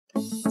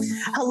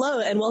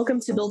Hello, and welcome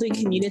to Building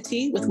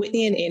Community with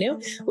Whitney and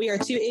Anu. We are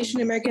two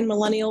Asian American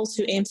millennials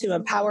who aim to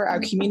empower our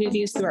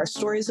communities through our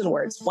stories and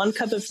words, one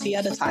cup of tea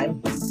at a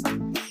time.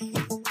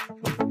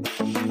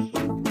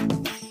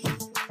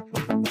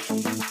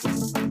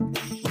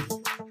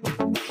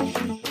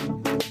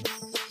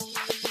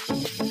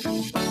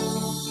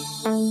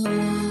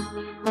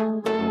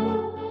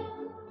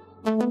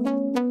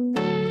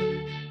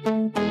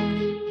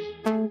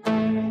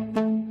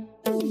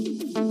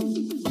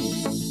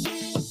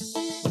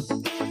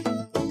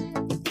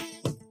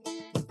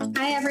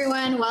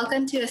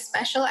 Welcome to a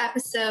special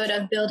episode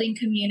of Building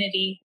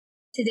Community.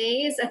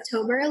 Today is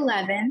October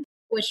 11th,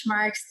 which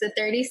marks the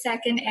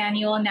 32nd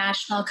annual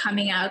National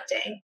Coming Out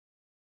Day.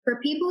 For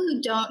people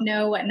who don't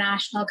know what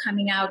National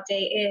Coming Out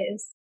Day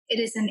is,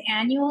 it is an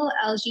annual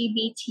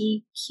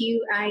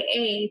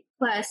LGBTQIA+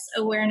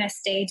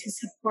 awareness day to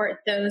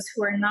support those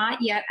who are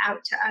not yet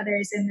out to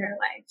others in their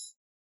life.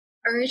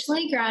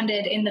 Originally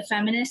grounded in the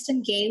feminist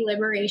and gay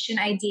liberation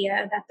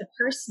idea that the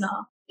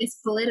personal is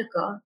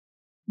political,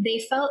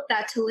 they felt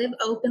that to live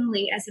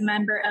openly as a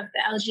member of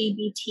the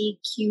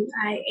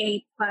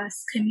LGBTQIA+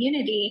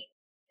 community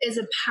is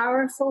a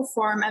powerful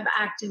form of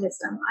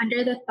activism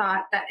under the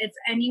thought that if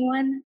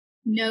anyone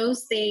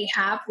knows they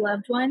have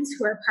loved ones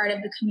who are part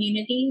of the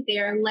community, they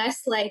are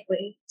less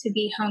likely to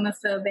be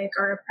homophobic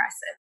or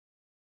oppressive.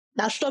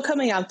 National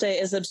Coming Out Day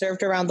is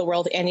observed around the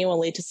world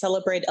annually to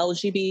celebrate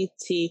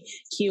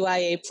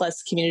LGBTQIA+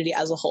 community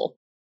as a whole.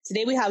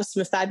 Today, we have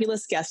some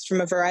fabulous guests from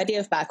a variety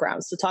of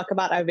backgrounds to talk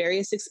about our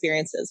various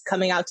experiences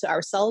coming out to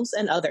ourselves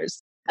and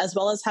others, as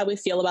well as how we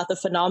feel about the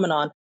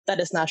phenomenon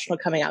that is National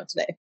Coming Out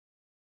Day.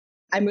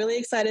 I'm really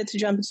excited to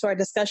jump into our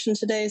discussion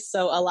today,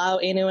 so allow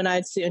Anu and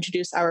I to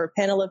introduce our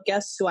panel of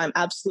guests who I'm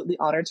absolutely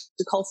honored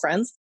to call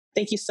friends.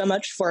 Thank you so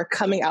much for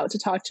coming out to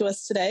talk to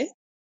us today.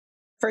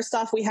 First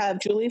off, we have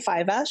Julie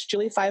Fivash.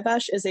 Julie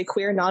Fivash is a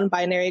queer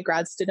non-binary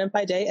grad student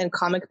by day and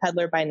comic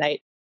peddler by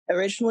night.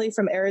 Originally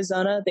from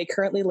Arizona, they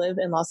currently live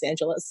in Los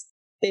Angeles.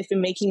 They've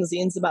been making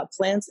zines about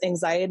plants,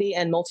 anxiety,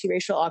 and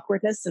multiracial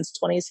awkwardness since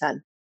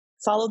 2010.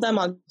 Follow them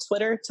on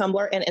Twitter,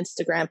 Tumblr, and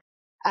Instagram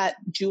at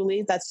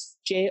Julie, that's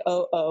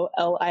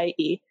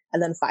Joolie,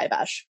 and then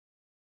Fivash.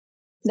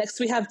 Next,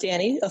 we have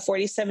Danny, a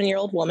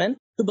 47-year-old woman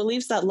who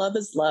believes that love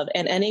is love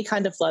and any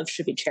kind of love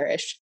should be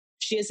cherished.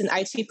 She is an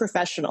IT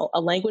professional,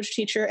 a language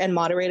teacher, and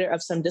moderator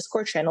of some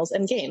Discord channels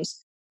and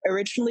games.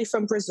 Originally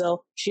from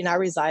Brazil, she now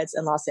resides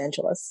in Los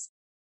Angeles.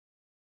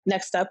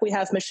 Next up, we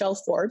have Michelle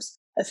Forbes,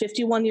 a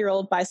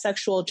 51-year-old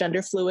bisexual,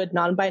 gender-fluid,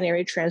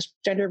 non-binary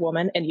transgender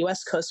woman and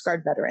U.S. Coast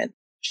Guard veteran.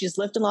 She's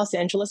lived in Los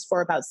Angeles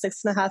for about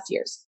 6.5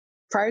 years.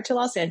 Prior to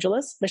Los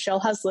Angeles, Michelle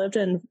has lived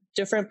in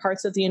different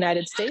parts of the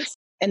United States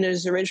and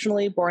is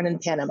originally born in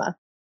Panama.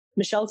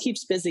 Michelle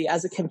keeps busy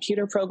as a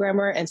computer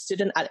programmer and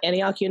student at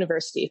Antioch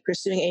University,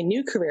 pursuing a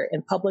new career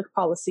in public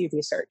policy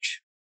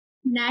research.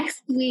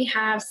 Next, we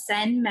have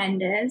Sen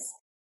Mendez.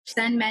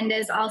 Sen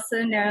Mendez,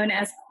 also known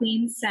as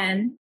Queen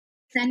Sen.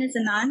 Sen is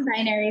a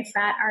non-binary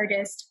fat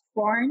artist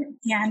born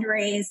and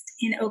raised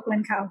in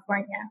Oakland,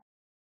 California.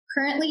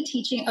 Currently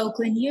teaching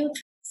Oakland youth,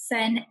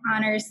 Sen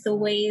honors the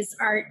ways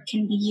art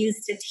can be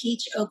used to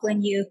teach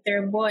Oakland youth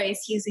their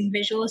voice using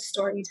visual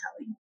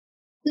storytelling.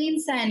 Queen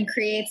Sen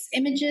creates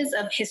images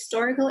of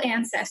historical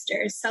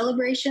ancestors,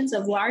 celebrations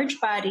of large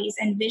bodies,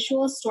 and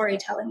visual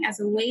storytelling as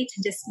a way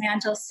to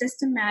dismantle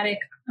systematic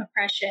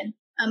oppression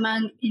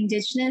among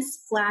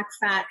Indigenous, Black,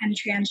 fat, and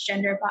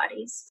transgender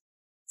bodies.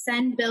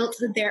 Sen built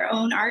their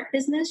own art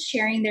business,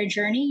 sharing their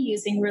journey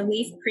using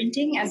relief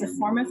printing as a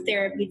form of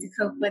therapy to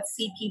cope with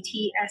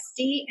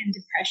CPTSD and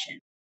depression.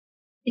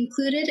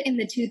 Included in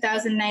the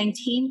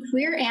 2019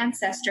 Queer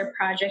Ancestor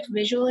Project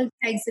visual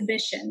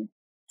exhibition,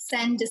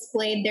 Sen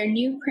displayed their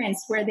new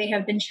prints where they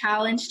have been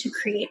challenged to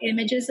create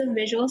images of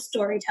visual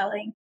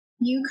storytelling,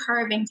 new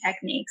carving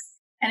techniques,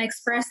 and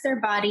express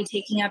their body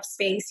taking up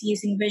space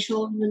using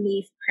visual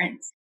relief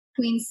prints.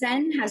 Queen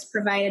Sen has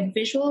provided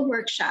visual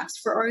workshops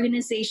for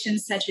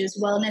organizations such as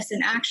Wellness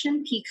in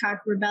Action,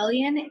 Peacock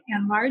Rebellion,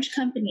 and large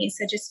companies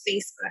such as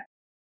Facebook.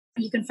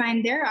 You can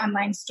find their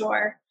online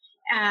store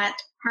at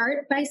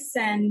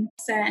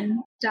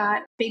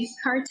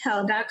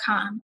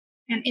artbysen.bigcartel.com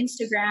and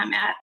Instagram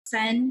at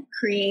Sen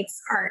Creates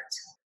Art.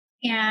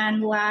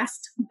 And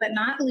last but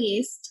not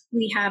least,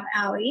 we have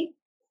Allie.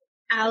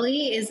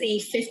 Allie is a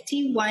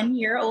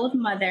 51-year-old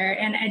mother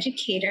and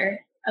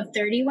educator of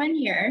 31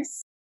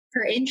 years.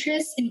 Her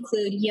interests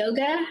include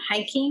yoga,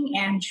 hiking,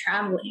 and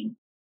traveling.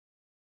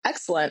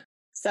 Excellent.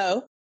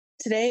 So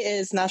today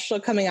is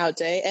National Coming Out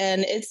Day,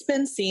 and it's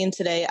been seen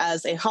today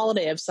as a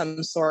holiday of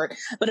some sort,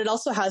 but it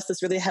also has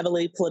this really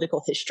heavily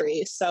political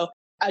history. So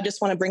I just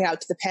want to bring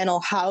out to the panel,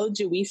 how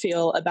do we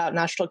feel about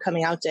National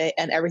Coming Out Day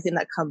and everything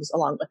that comes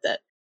along with it?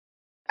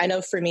 I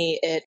know for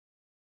me,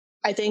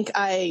 I think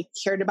I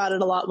cared about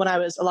it a lot when I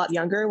was a lot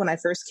younger, when I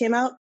first came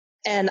out.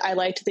 And I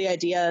liked the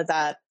idea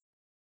that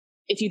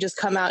if you just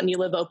come out and you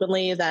live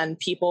openly, then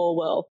people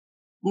will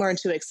learn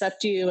to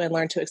accept you and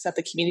learn to accept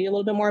the community a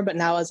little bit more. But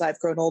now as I've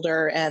grown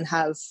older and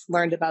have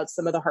learned about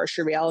some of the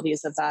harsher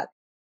realities of that,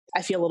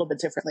 I feel a little bit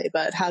differently,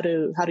 but how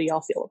do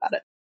y'all feel about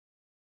it?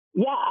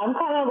 Yeah, I'm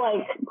kind of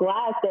like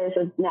glad there's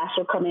a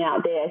National Coming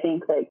Out Day. I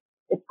think like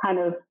it's kind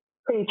of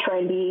pretty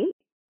trendy.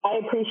 I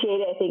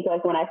appreciate it. I think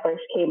like when I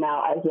first came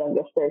out as young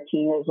as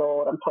 13 years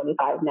old, I'm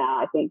 25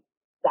 now. I think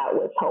that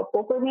was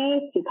helpful for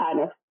me to kind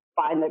of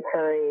find the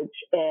courage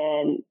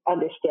and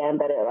understand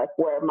better like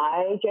where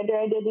my gender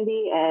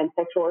identity and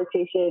sexual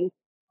orientation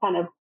kind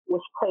of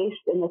was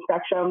placed in the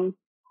spectrum.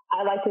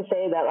 I like to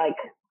say that like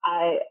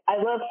I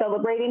love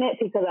celebrating it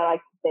because I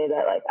like to say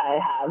that like I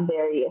have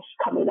various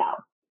coming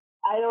out.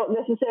 I don't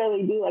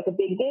necessarily do like a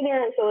big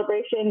dinner or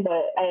celebration,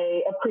 but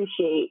I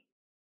appreciate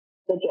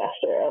the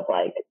gesture of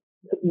like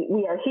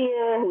we are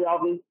here, we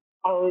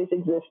always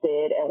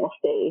existed, and will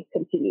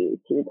continue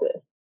to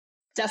exist.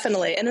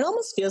 Definitely. And it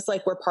almost feels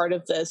like we're part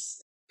of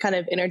this kind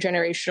of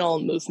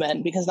intergenerational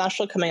movement because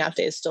National Coming Out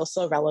Day is still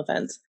so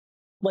relevant.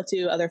 What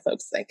do other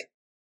folks think?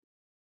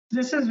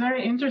 This is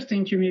very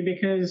interesting to me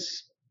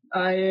because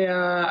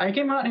I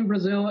came out in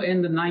Brazil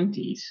in the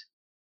 90s.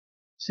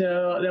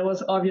 So there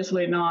was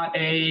obviously not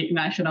a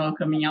National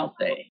Coming Out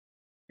Day.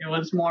 It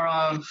was more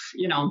of,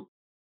 you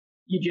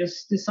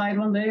just decide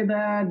one day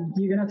that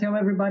you're going to tell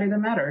everybody that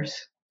matters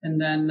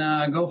and then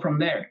go from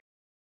there.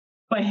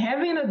 By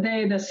having a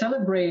day that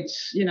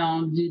celebrates,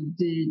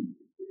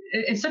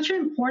 it's such an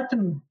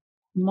important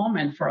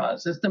moment for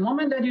us. It's the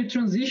moment that you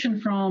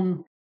transition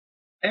from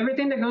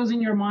everything that goes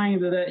in your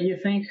mind that you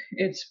think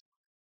it's,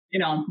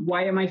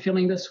 why am I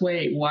feeling this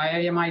way? Why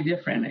am I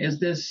different? Is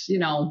this,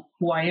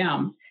 who I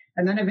am?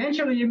 And then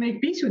eventually you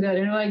make peace with that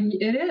and you're like,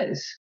 it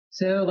is.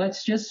 So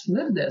let's just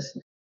live this.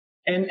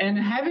 And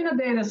having a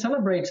day that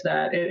celebrates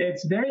that,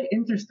 it's very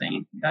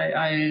interesting.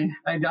 I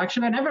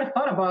actually never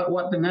thought about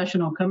what the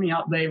National Coming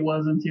Out Day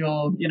was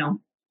until,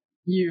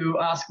 you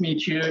asked me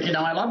to,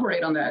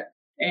 elaborate on that.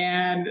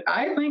 And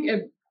I think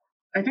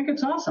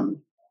it's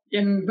awesome.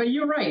 But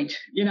you're right.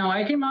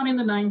 I came out in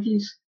the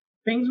 90s.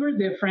 Things were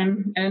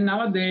different. And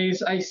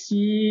nowadays I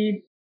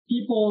see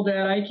people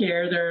that I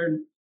care, they're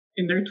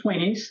in their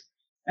 20s,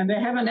 and they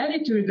have an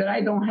attitude that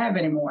I don't have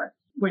anymore,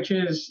 which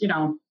is,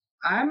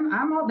 I'm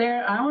out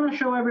there. I want to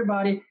show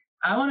everybody.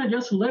 I want to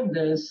just live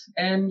this.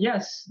 And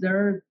yes, there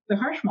are the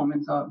harsh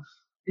moments of,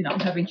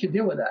 having to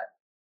deal with that.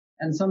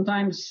 And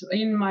sometimes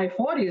in my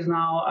 40s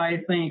now,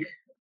 I think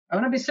I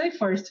want to be safe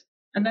first,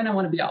 and then I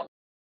want to be out.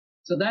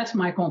 So that's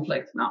my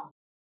conflict now.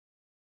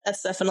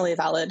 That's definitely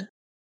valid.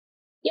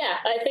 Yeah,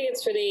 I think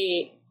it's for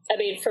me, I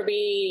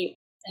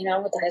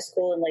went to high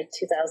school in like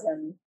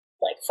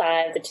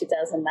 2005 to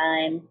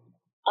 2009.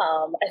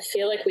 I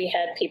feel like we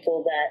had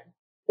people that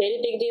made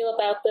a big deal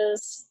about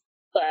this,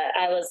 but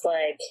I was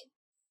like,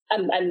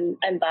 I'm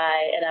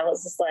bi, and I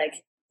was just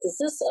like, does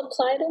this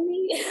apply to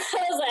me?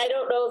 I was like, I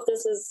don't know if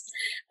this is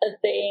a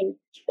thing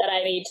that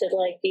I need to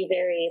like be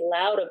very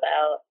loud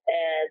about,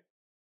 and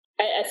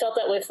I felt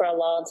that way for a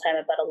long time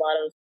about a lot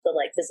of the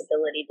like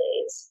visibility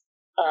days,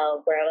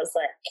 where I was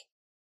like,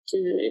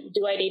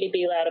 do I need to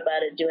be loud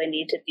about it? Do I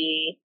need to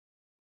be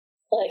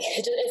like,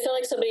 it felt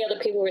like so many other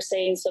people were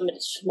saying so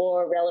much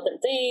more relevant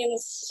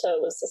things. So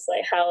it was just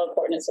like, how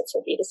important is it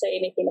for me to say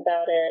anything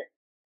about it?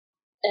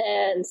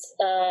 And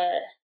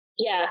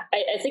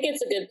I think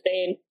it's a good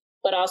thing.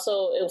 But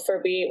also for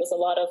me, it was a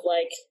lot of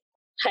like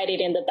hiding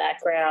in the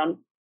background,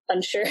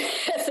 unsure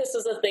if this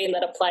was a thing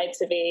that applied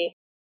to me.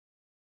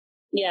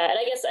 Yeah, and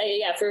I guess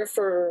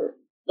for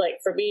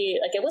me,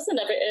 like it was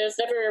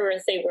never a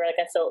thing where like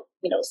I felt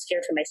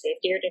scared for my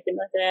safety or anything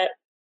like that.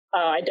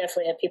 I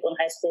definitely had people in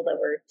high school that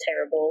were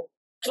terrible,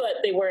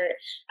 but they were.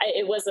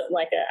 It wasn't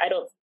like I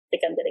don't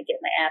think I'm going to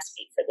get my ass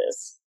beat for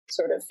this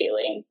sort of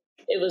feeling.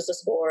 It was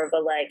just more of a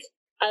like,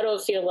 I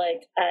don't feel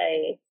like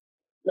I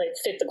like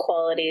fit the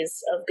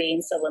qualities of being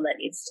someone that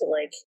needs to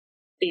like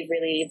be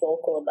really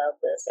vocal about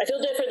this. I feel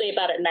differently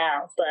about it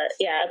now, but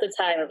yeah, at the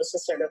time it was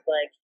just sort of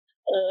like,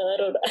 I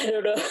don't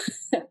know.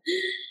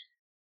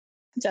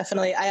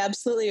 Definitely. I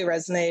absolutely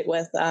resonate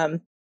with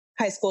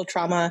high school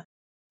trauma.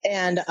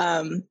 And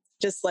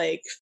just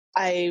like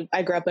I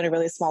grew up in a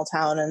really small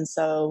town. And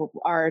so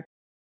our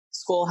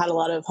school had a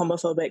lot of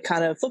homophobic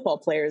kind of football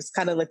players,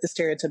 kind of like the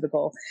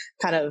stereotypical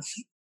kind of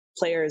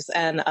players.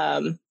 And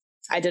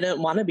I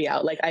didn't want to be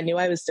out. Like I knew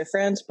I was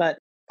different, but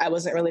I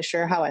wasn't really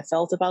sure how I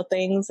felt about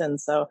things. And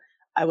so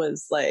I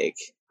was like,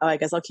 oh, I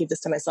guess I'll keep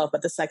this to myself.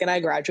 But the second I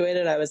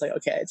graduated, I was like,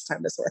 okay, it's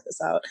time to sort this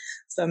out.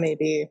 So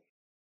maybe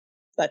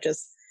that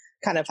just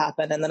kind of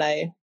happened. And then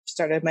I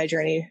started my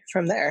journey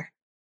from there.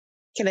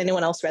 Can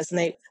anyone else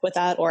resonate with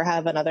that or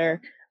have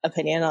another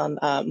opinion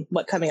on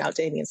what coming out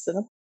day means to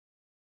them?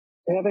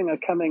 Having a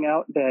coming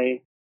out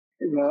day,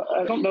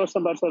 I don't know so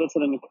much that it's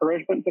an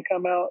encouragement to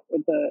come out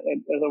as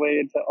a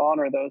way to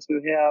honor those who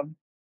have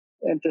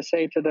and to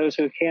say to those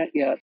who can't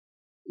yet,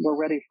 we're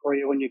ready for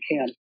you when you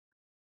can.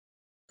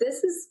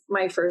 This is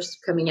my first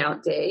coming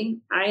out day.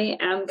 I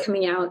am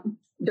coming out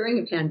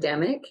during a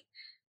pandemic.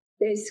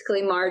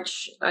 Basically,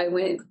 March, I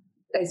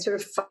sort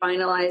of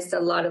finalized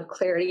a lot of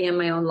clarity in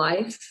my own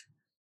life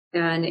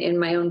and in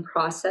my own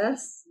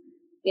process.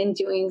 In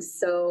doing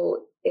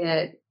so,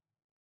 it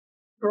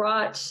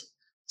brought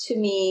to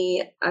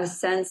me a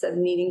sense of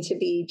needing to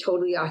be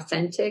totally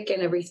authentic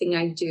in everything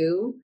I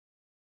do.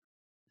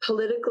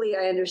 Politically,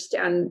 I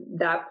understand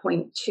that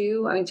point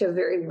too. I went to a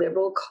very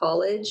liberal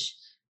college,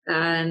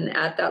 and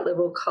at that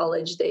liberal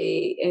college,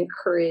 they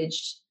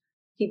encouraged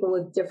people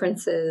with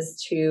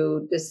differences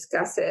to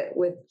discuss it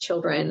with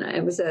children.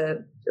 It was a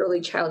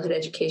early childhood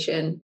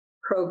education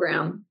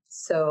program.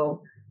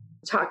 So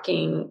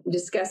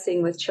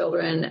discussing with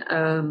children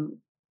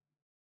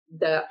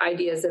the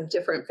ideas of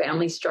different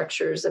family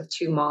structures of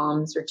two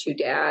moms or two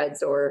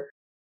dads or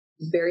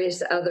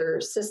various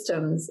other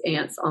systems,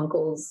 aunts,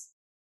 uncles,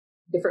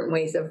 different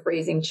ways of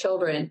raising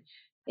children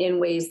in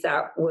ways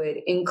that would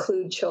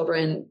include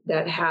children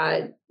that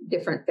had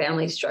different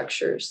family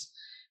structures.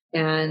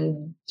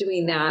 And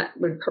doing that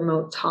would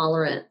promote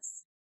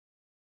tolerance.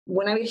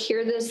 When I would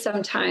hear this,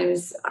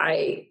 sometimes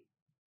it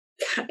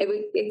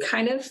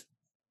kind of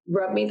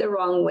rubbed me the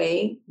wrong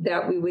way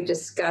that we would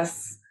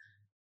discuss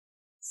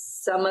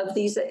some of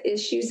these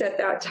issues at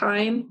that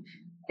time.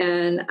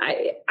 And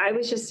I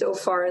was just so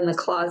far in the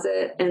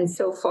closet and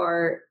so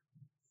far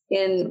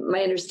in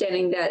my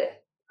understanding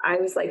that I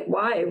was like,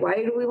 why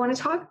do we want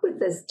to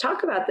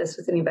talk about this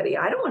with anybody?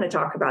 I don't want to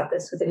talk about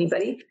this with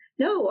anybody.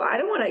 No, I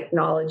don't want to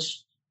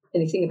acknowledge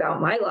anything about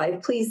my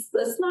life. Please,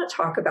 let's not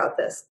talk about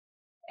this.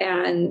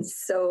 And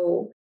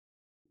so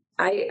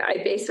I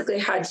basically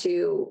had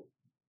to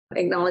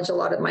acknowledge a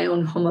lot of my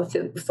own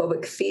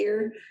homophobic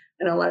fear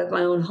and a lot of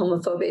my own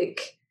homophobic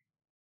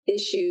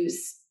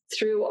issues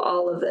through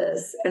all of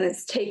this. And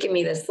it's taken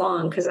me this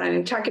long because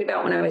I'm talking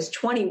about when I was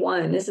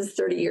 21. This is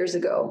 30 years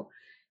ago.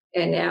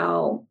 And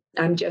now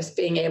I'm just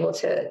being able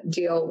to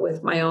deal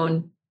with my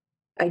own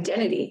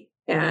identity.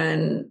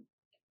 And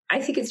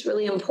I think it's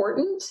really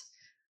important.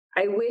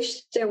 I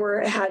wish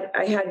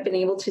I had been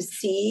able to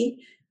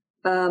see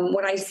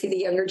what I see the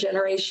younger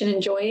generation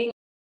enjoying.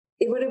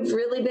 It would have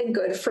really been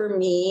good for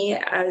me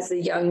as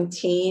a young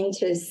teen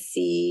to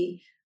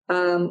see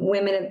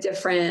women of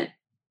different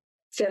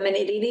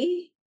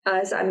femininity,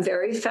 as I'm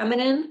very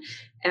feminine.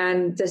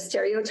 And the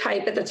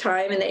stereotype at the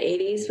time in the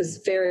 80s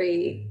was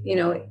very,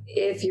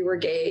 if you were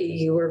gay,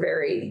 you were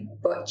very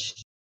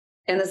butch.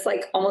 And it's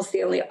like almost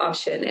the only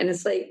option. And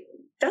it's like,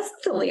 that's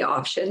not the only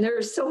option. There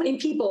are so many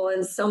people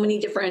and so many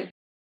different,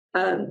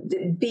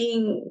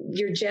 being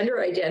your gender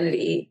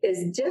identity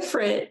is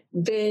different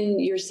than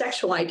your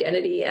sexual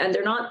identity. And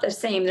they're not the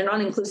same. They're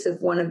not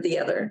inclusive one of the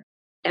other.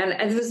 And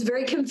it was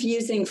very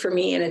confusing for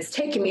me. And it's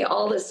taken me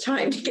all this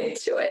time to get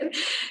to it.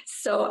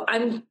 So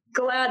I'm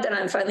glad that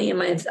I'm finally in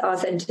my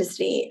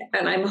authenticity.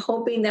 And I'm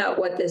hoping that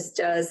what this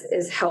does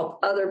is help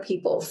other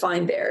people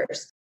find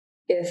theirs.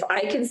 If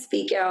I can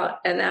speak out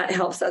and that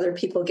helps other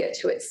people get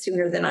to it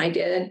sooner than I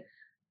did,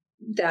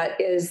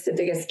 that is the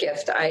biggest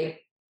gift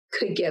I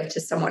could give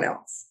to someone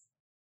else.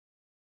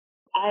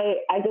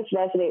 I just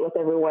resonate with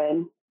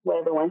what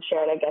everyone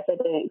shared. I guess I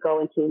didn't go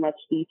into much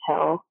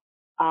detail,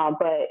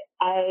 but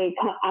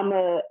I'm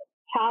a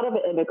child of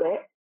an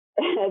immigrant.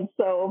 And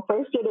so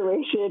first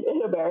generation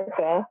in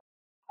America,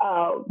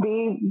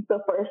 being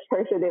the first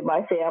person in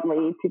my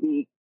family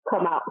to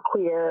come out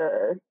queer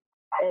or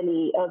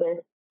any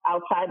other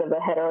outside of a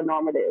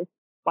heteronormative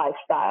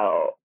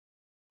lifestyle.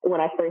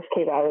 When I first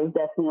came out, it was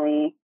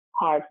definitely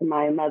hard for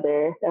my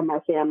mother and my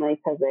family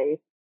because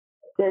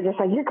they're just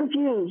like, you're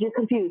confused.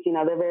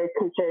 They're very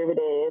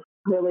conservative,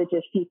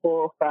 religious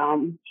people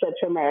from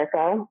Central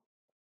America.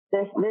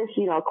 There's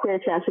queer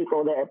trans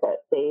people there,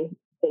 but they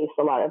face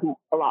a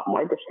lot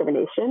more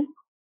discrimination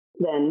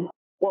than,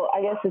 well,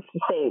 I guess it's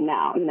the same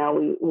now.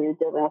 We're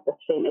dealing with the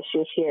same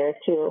issues here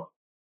too.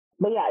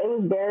 But yeah, it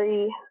was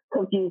very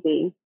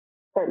confusing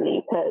for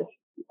me because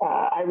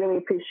I really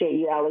appreciate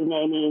you, Allie,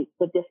 naming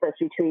the difference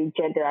between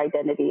gender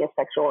identity and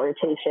sexual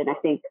orientation. I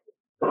think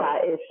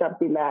that is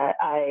something that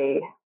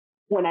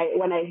when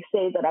I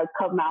say that I've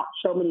come out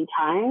so many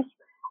times,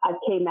 I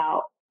came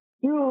out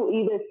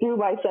through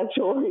my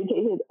sexual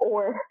orientation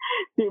or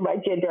through my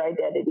gender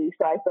identity.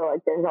 So I feel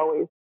like there's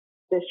always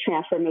this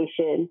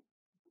transformation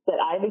that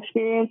I've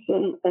experienced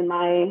in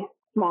my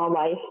small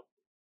life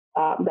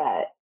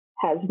that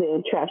has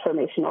been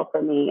transformational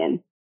for me.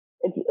 And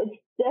it's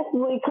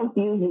definitely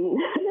confusing,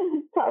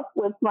 tough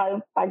with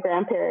my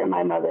grandparent and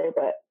my mother,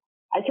 but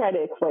I try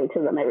to explain to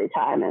them every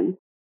time. And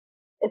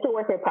it's a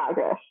work in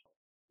progress.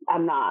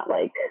 I'm not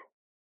like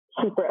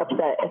super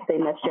upset if they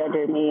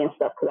misgender me and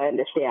stuff because I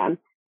understand.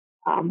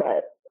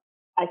 But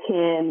I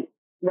can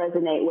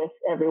resonate with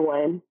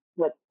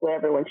what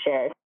everyone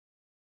shared.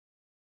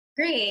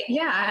 Great.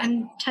 Yeah.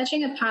 And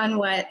touching upon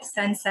what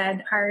Sen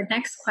said, our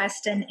next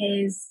question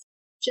is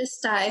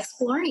just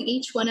exploring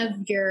each one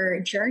of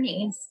your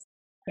journeys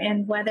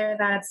and whether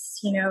that's,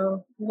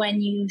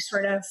 when you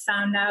sort of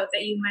found out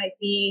that you might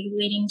be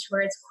leaning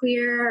towards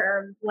queer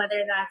or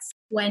whether that's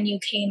when you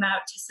came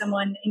out to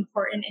someone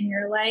important in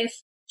your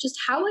life. Just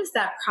how was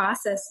that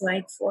process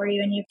like for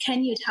you? And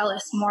can you tell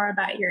us more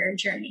about your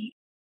journey?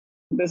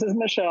 This is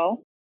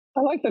Michelle.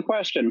 I like the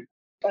question.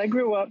 I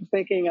grew up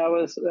thinking I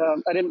was,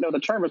 I didn't know the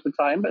term at the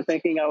time, but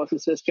thinking I was a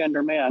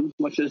cisgender man,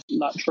 which is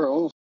not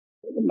true.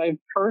 My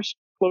first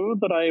clue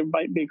that I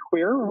might be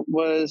queer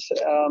was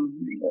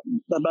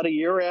about a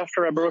year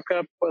after I broke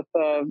up with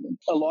a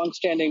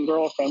longstanding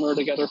girlfriend. We were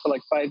together for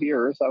like 5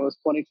 years. I was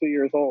 22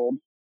 years old.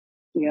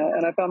 Yeah,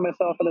 and I found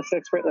myself in a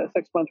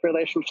 6-month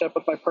relationship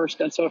with my first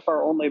and so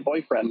far only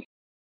boyfriend.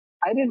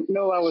 I didn't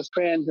know I was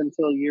trans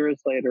until years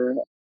later.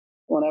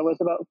 When I was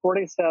about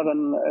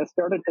 47, I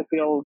started to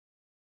feel,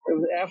 it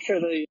was after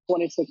the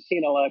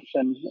 2016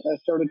 election, I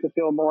started to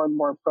feel more and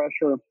more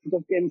pressure,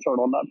 just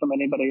internal, not from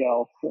anybody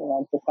else,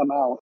 to come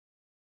out.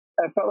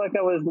 I felt like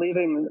I was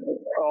leaving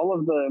all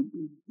of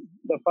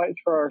the fights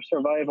for our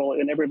survival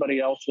in everybody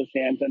else's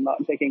hands and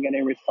not taking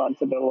any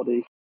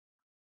responsibility.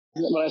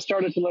 When I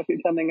started to look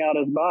at coming out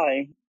as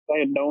bi, I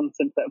had known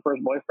since that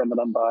first boyfriend that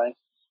I'm bi.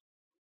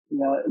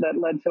 That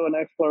led to an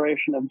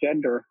exploration of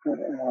gender,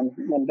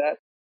 and that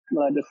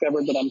when I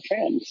discovered that I'm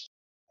trans.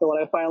 So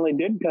when I finally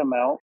did come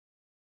out,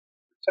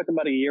 it took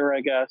about a year,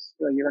 I guess,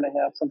 a year and a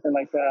half, something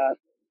like that,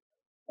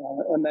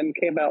 and then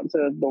came out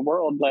to the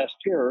world last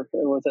year.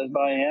 It was as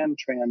bi and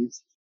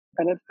trans,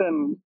 and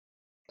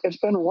it's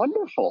been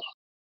wonderful.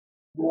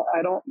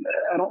 I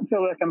don't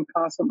feel like I'm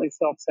constantly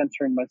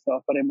self-censoring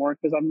myself anymore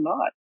because I'm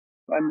not.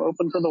 I'm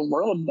open to the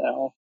world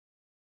now.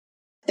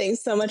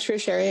 Thanks so much for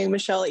sharing,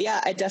 Michelle. Yeah,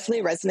 I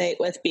definitely resonate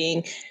with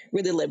being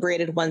really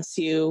liberated once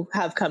you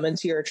have come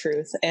into your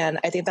truth. And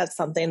I think that's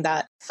something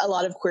that a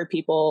lot of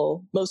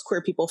most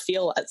queer people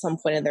feel at some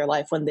point in their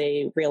life when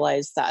they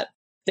realize that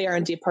they are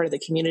indeed part of the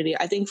community.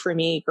 I think for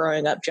me,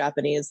 growing up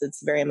Japanese,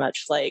 it's very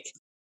much like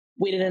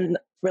we didn't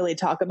really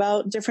talk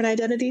about different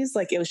identities.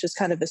 Like it was just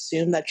kind of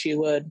assumed that you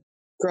would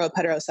grow up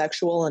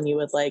heterosexual and you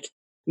would like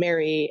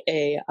marry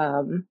a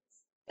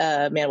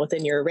man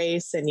within your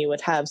race and you would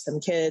have some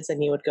kids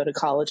and you would go to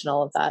college and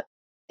all of that.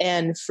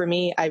 And for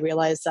me, I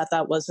realized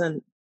that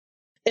wasn't,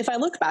 if I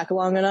look back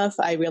long enough,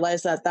 I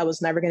realized that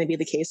was never going to be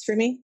the case for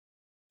me.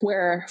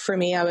 Where for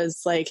me, I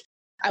was like,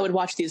 I would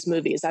watch these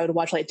movies. I would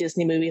watch like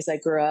Disney movies. I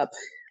grew up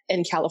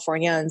in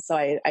California. And so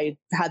I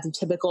had the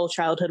typical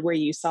childhood where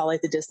you saw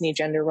like the Disney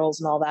gender roles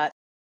and all that.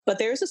 But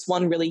there's this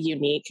one really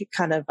unique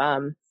kind of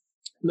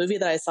movie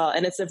that I saw,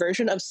 and it's a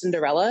version of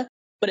Cinderella,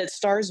 but it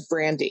stars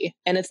Brandy,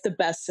 and it's the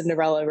best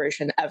Cinderella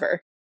version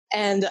ever.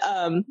 And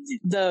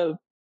the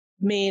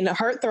main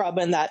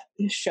heartthrob in that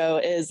show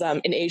is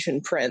an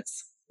Asian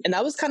prince. And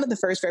that was kind of the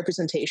first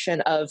representation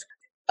of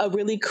a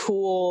really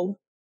cool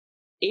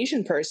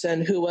Asian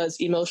person who was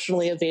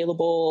emotionally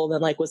available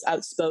and like was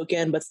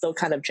outspoken, but still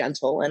kind of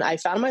gentle. And I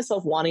found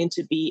myself wanting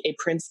to be a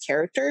prince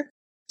character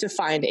to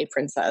find a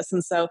princess.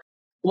 And so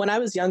when I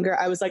was younger,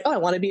 I was like, oh, I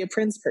want to be a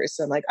prince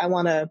person. Like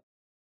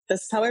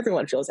this is how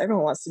everyone feels.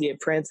 Everyone wants to be a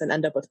prince and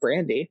end up with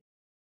Brandy.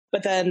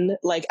 But then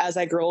like, as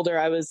I grew older,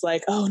 I was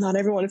like, oh, not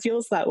everyone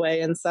feels that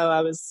way. And so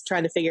I was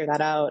trying to figure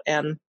that out.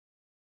 And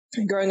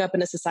growing up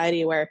in a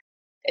society where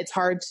it's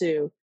hard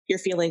your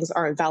feelings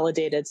aren't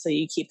validated, so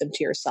you keep them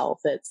to yourself.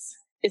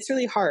 It's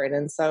really hard.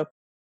 And so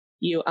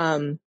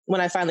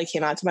when I finally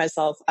came out to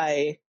myself,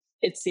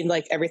 it seemed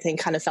like everything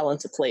kind of fell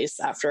into place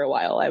after a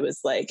while. I was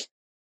like,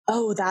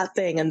 oh, that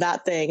thing and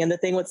the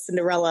thing with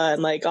Cinderella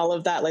and like all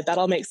of that, like that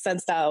all makes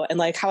sense now. And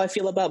like how I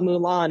feel about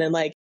Mulan and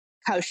like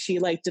how she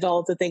like did all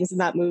of the things in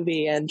that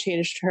movie and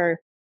changed her,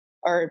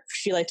 or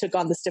she like took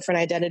on this different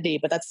identity,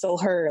 but that's still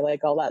her,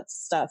 like all that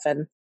stuff.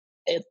 And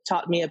it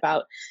taught me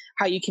about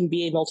how you can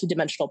be a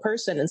multidimensional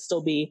person and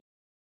still be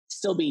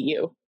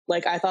you.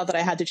 Like I thought that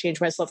I had to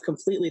change myself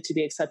completely to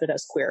be accepted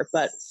as queer,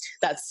 but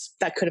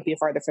that couldn't be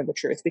farther from the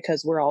truth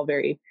because we're all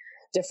very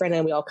different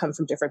and we all come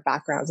from different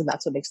backgrounds, and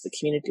that's what makes the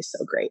community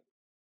so great.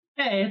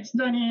 Hey, it's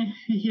Danny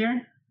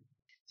here.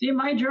 See,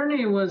 my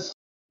journey was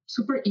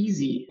super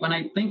easy when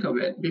I think of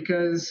it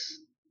because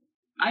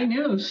I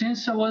knew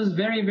since I was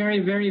very, very,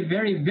 very,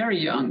 very,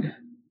 very young.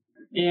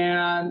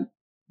 And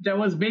that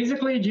was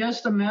basically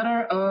just a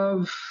matter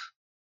of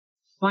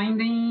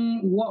finding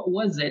what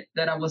was it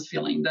that I was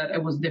feeling, that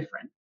it was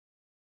different.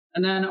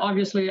 And then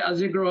obviously,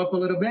 as you grow up a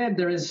little bit,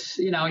 there is,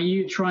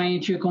 you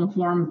trying to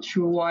conform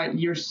to what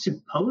you're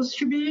supposed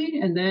to be.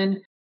 And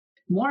then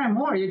more and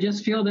more, you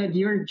just feel that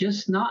you're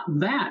just not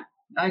that.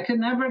 I could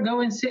never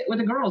go and sit with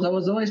the girls. I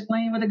was always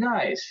playing with the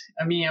guys.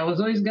 I was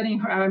always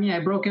I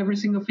broke every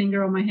single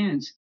finger on my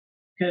hands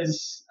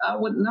because I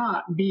would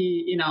not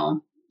be,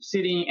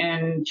 sitting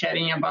and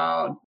chatting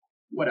about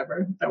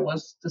whatever that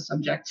was the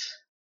subject.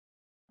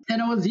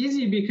 And it was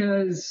easy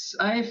because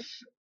I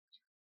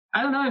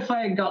don't know if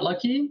I got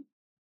lucky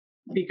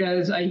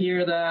because I hear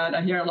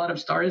a lot of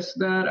stories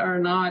that are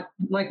not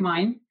like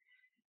mine,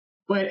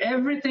 but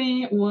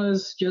everything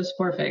was just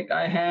perfect.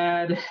 I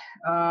had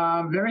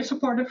very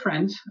supportive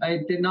friends.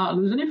 I did not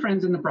lose any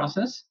friends in the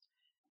process.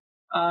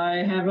 I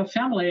have a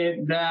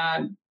family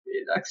that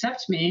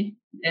accepts me,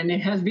 and it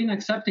has been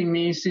accepting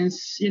me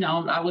since,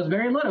 I was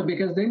very little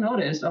because they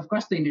noticed. Of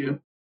course they knew.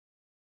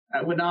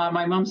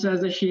 My mom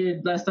says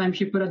that last time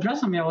she put a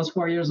dress on me, I was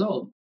 4 years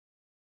old.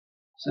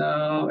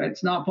 So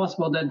it's not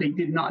possible that they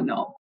did not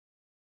know.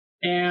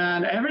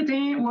 And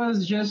everything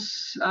was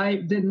just, I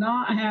did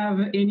not have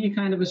any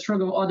kind of a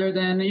struggle other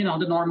than,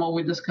 the normal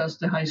we discussed,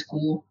 the high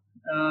school,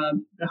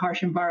 the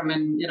harsh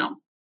environment,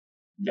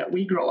 that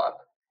we grow up.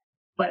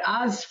 But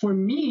as for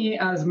me,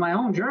 as my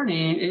own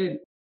journey,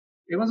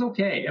 it was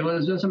okay. It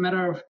was just a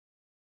matter of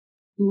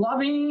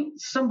loving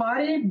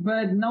somebody,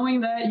 but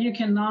knowing that you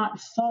cannot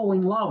fall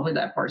in love with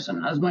that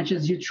person as much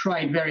as you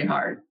tried very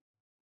hard,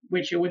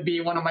 which it would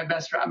be one of my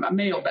best friends, a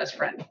male best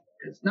friend.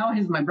 Because now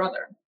he's my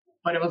brother.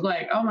 But it was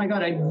like, oh my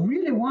God, I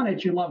really wanted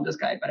to love this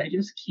guy, but I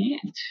just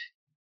can't.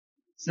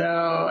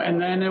 So,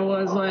 and then it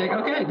was like,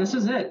 okay, this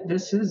is it.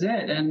 This is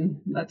it.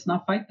 And let's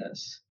not fight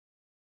this.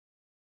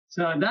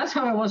 So that's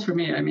how it was for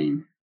me. I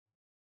mean,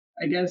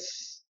 I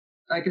guess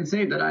I can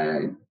say that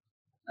I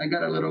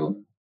got a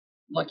little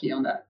lucky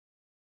on that.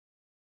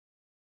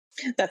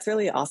 That's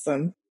really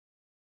awesome.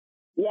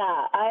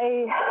 Yeah,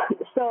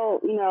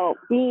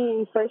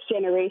 being first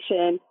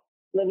generation,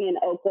 living in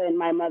Oakland,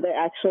 my mother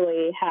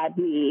actually had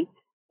me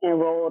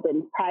enrolled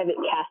in private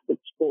Catholic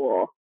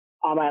school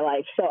all my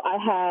life. So I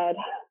had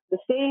the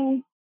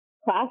same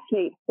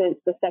classmates since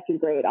the second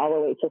grade all the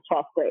way to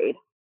 12th grade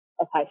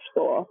of high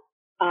school.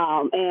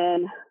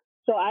 And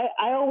so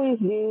I always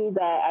knew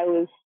that I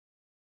was,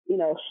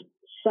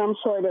 some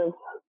sort of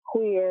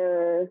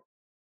queer,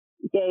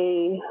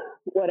 gay,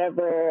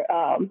 whatever,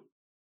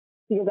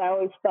 because I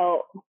always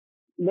felt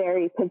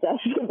very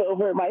possessive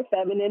over my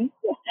feminine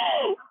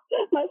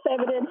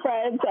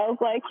friends. I was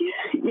like,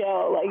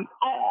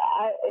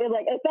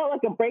 it felt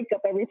like a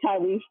breakup every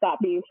time we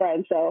stopped being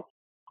friends. So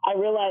I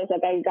realized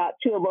like I got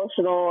too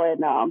emotional,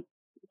 and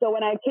so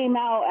when I came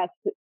out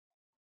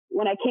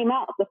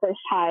the first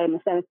time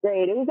in seventh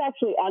grade, it was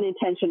actually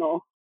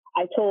unintentional.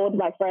 I told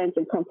my friends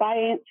in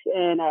confidence,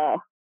 and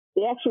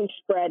they actually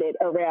spread it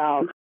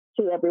around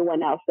to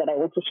everyone else that I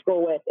went to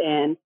school with,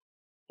 and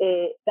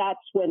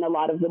that's when a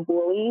lot of the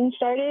bullying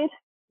started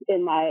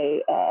in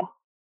my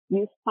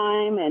youth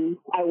time, and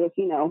I was,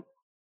 seen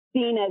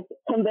as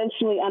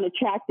conventionally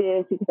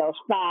unattractive because I was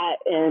fat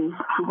and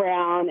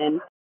brown,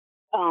 and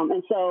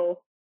so,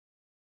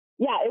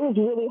 yeah, it was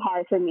really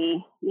hard for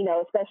me,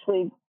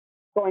 especially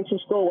going to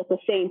school with the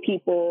same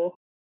people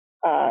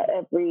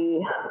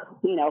every,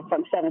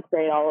 from seventh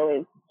grade all the way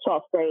to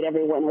 12th grade.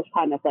 Everyone was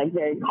kind of like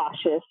very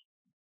cautious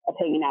of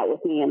hanging out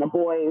with me, and the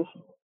boys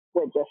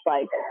would just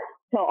like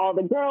tell all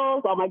the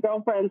girls, all my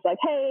girlfriends, like,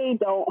 hey,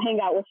 don't hang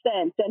out with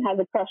Sen. Sen has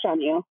a crush on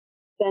you.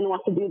 Sen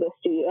wants to do this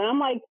to you. And I'm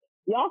like,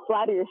 y'all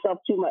flatter yourself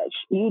too much.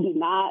 You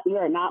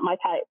are not my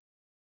type.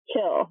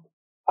 Chill.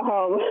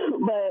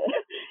 But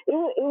it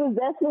was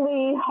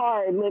definitely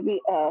hard living,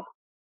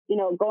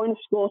 going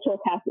to a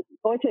Catholic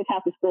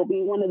school,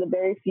 being one of the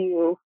very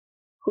few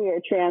queer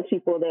trans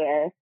people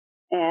there,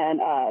 and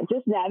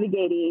just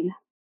navigating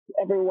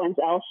everyone's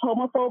else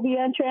homophobia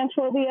and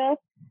transphobia. It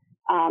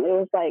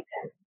was like,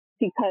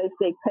 because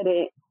they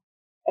couldn't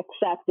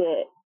accept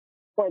it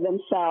for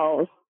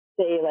themselves,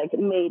 they like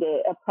made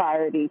it a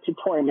priority to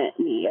torment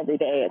me every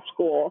day at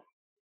school.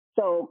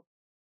 So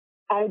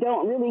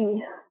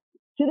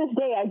to this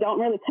day, I don't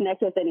really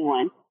connect with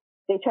anyone.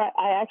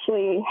 I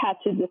actually had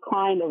to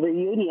decline a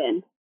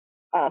reunion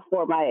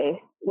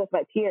with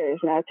my peers,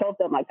 and I told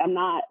them like I'm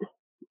not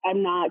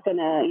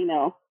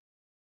gonna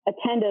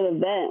attend an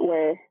event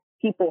where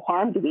people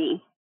harmed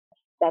me.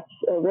 That's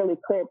a really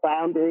clear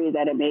boundary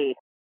that it made.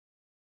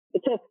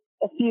 It took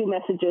a few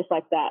messages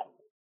like that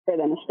for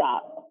them to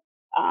stop.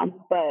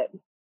 But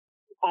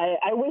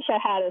I wish I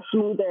had a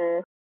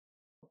smoother,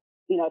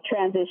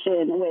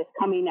 transition with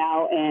coming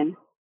out and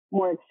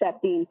more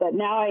accepting. But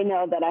now I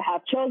know that I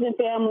have chosen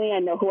family. I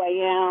know who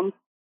I am.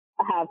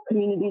 I have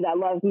community that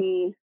loves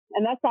me.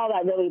 And that's all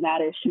that really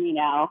matters to me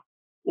now.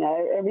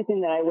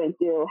 Everything that I went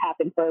through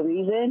happened for a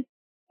reason.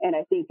 And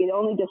I think it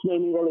only just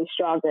made me really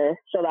stronger.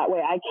 So that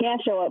way I can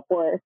show up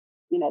for,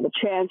 the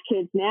trans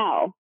kids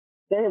now.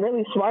 They're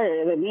really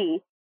smarter than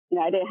me.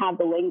 I didn't have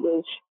the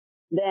language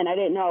then. I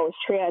didn't know I was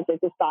trans. I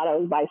just thought I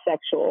was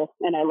bisexual,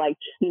 and I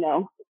liked,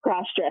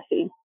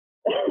 cross-dressing.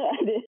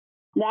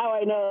 Now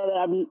I know that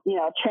I'm,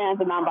 trans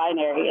and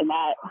non-binary, and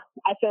that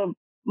I feel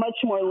much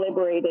more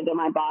liberated in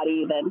my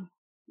body than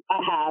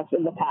I have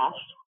in the past.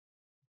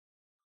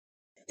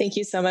 Thank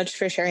you so much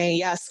for sharing.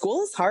 Yeah,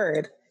 school is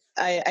hard.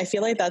 I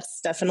feel like that's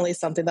definitely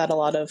something that a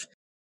lot of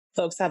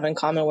folks have in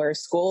common, where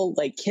school,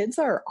 like, kids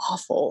are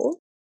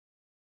awful.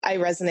 I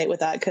resonate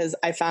with that because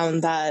I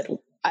found that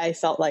I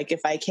felt like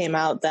if I came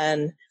out,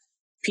 then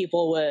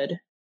people would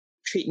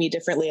treat me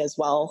differently as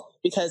well,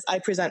 because I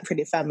present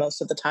pretty femme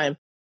most of the time.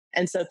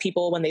 And so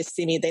people, when they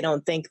see me, they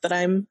don't think that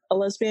I'm a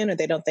lesbian, or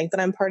they don't think that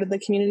I'm part of the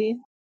community.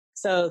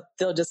 So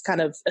they'll just kind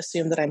of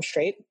assume that I'm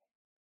straight.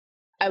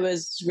 I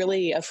was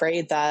really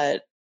afraid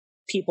that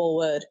people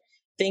would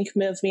think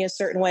of me a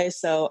certain way.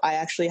 So I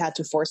actually had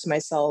to force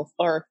myself,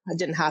 or I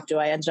didn't have to,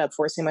 I ended up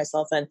forcing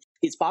myself in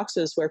these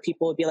boxes where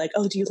people would be like,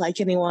 oh, do you like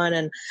anyone?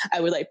 And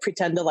I would like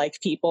pretend to like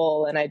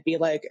people. And I'd be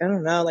like, I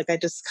don't know, like, I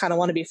just kind of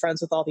want to be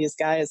friends with all these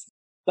guys,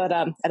 but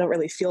I don't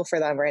really feel for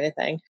them or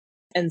anything.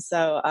 And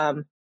so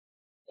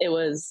it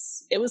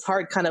was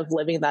hard kind of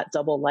living that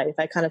double life.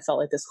 I kind of felt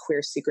like this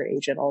queer secret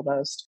agent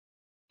almost.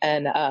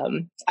 And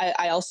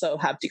I also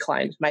have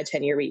declined my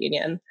 10-year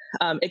reunion.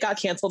 It got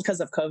canceled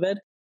because of COVID,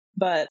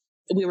 but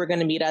we were going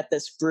to meet at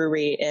this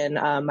brewery in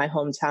my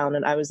hometown.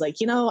 And I was like,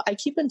 I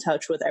keep in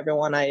touch with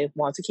everyone I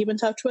want to keep in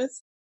touch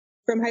with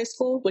from high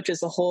school, which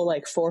is a whole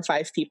like 4 or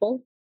 5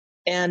 people.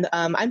 And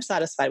I'm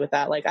satisfied with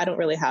that. Like, I don't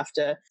really have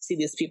to see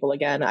these people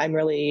again. I'm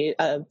really,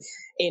 Anu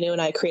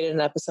and I created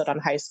an episode on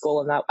high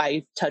school, and that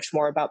I touch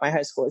more about my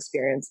high school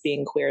experience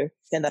being queer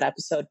in that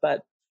episode.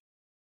 But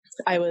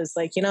I was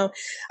like, I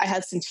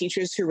had some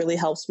teachers who really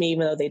helped me,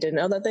 even though they didn't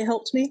know that they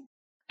helped me.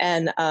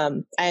 And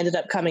I ended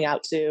up coming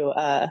out to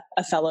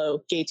a fellow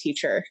gay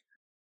teacher.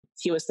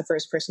 He was the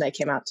first person I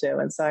came out to.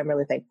 And so I'm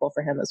really thankful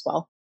for him as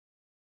well.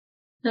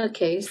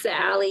 Okay,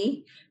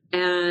 Sally.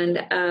 And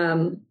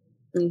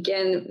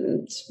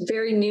again, it's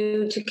very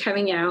new to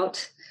coming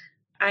out.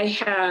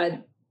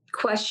 I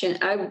was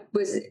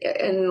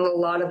in a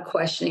lot of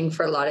questioning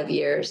for a lot of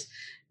years,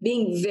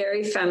 being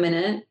very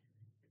feminine,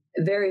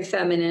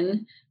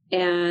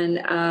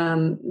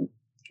 and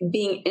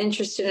being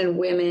interested in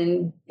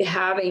women,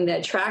 having the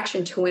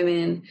attraction to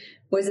women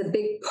was a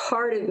big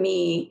part of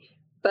me,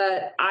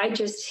 but I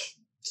just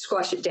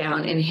squashed it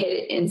down and hid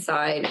it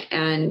inside.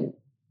 And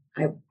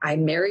I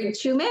married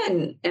 2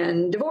 men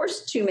and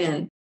divorced 2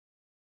 men.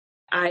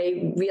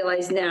 I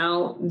realize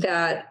now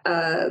that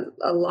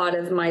a lot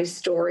of my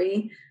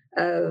story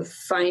of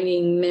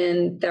finding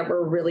men that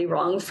were really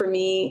wrong for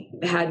me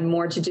had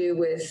more to do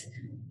with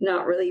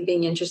not really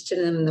being interested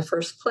in them in the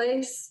first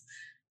place,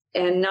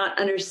 and not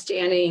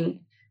understanding,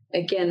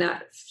 again,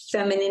 that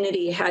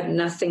femininity had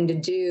nothing to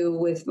do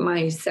with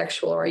my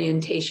sexual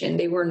orientation.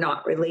 They were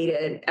not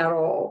related at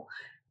all.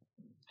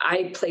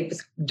 I played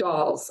with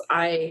dolls.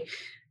 I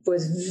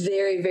was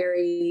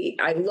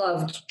I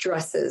loved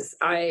dresses.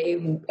 I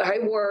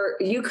wore,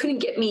 you couldn't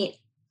get me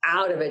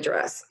out of a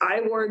dress.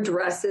 I wore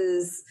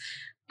dresses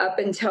up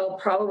until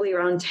probably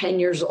around 10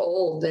 years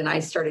old. And I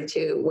started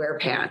to wear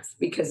pants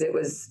because it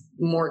was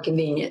more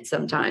convenient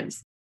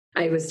sometimes.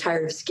 I was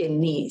tired of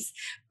skin knees,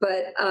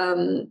 but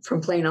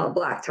from playing on a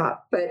blacktop.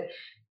 But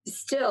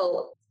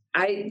still,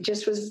 I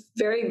just was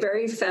very,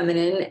 very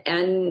feminine.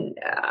 And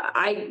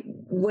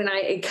when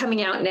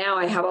coming out now,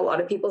 I have a lot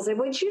of people say,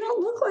 well, you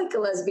don't look like a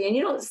lesbian.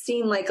 You don't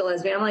seem like a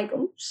lesbian. I'm like,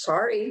 oh,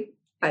 sorry.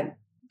 I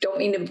don't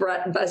mean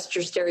to bust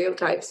your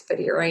stereotypes, but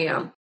here I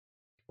am.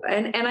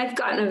 And I've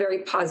gotten a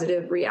very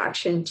positive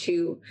reaction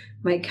to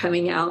my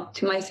coming out,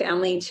 to my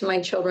family, to my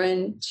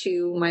children,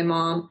 to my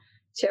mom,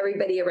 to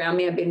everybody around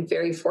me. I've been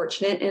very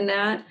fortunate in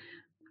that.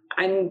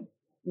 I'm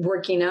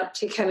working up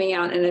to coming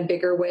out in a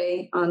bigger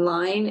way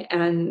online,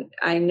 and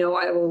I know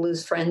I will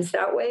lose friends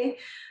that way,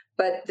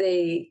 but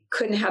they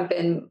couldn't have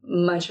been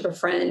much of a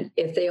friend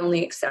if they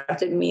only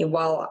accepted me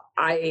while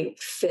I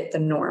fit the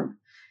norm.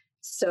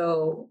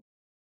 So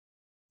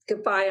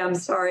goodbye. I'm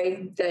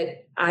sorry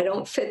that I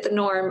don't fit the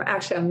norm.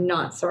 Actually, I'm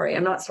not sorry.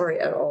 I'm not sorry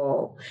at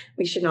all.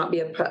 We should not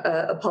be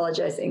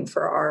apologizing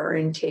for our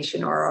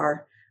orientation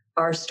or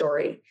our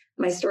story.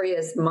 My story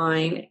is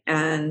mine,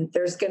 and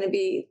there's going to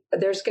be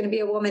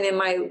a woman in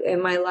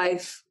my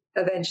life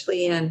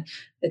eventually, and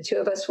the 2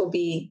 of us will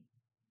be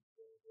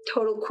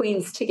total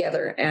queens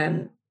together.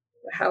 And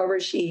however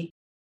she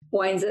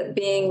winds up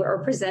being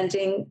or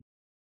presenting,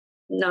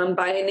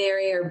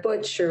 non-binary or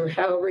butch, or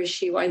however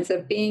she winds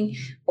up being,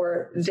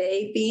 or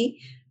they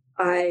be,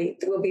 I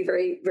will be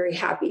very, very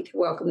happy to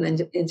welcome them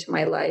into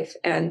my life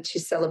and to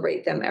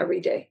celebrate them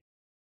every day.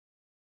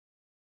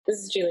 This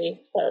is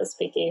Julie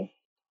speaking.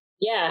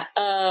 Yeah,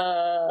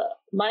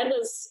 mine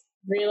was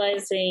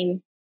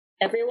realizing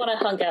everyone I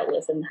hung out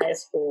with in high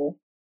school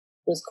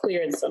was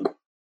queer in some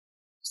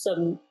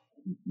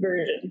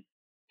version,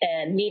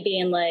 and me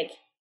being like,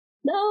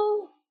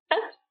 no,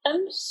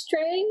 I'm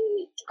straight,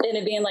 and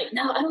it being like,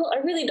 no, I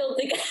really don't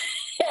think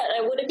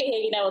I wouldn't be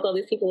hanging out with all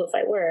these people if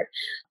I were.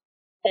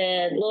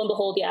 And lo and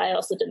behold, yeah, I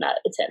also did not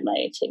attend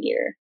my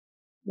 10-year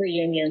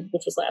reunion,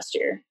 which was last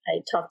year.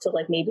 I talked to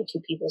like maybe 2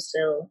 people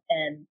still,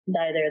 and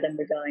neither of them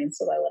were going,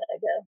 so why would I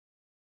go?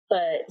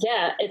 But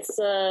yeah, it's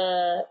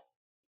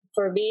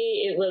for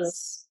me, it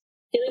was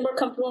feeling more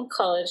comfortable in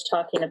college,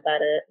 talking about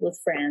it with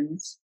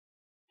friends,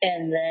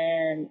 and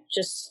then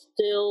just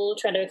still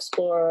trying to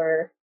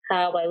explore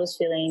how I was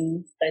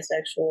feeling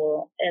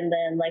bisexual. And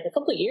then like a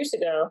couple of years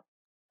ago,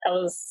 I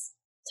was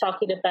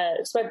talking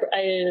about, so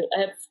I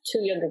have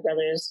 2 younger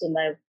brothers, and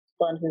I have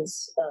one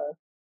who's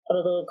I'm a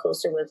little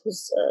closer with,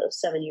 who's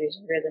 7 years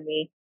younger than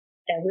me.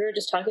 And we were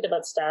just talking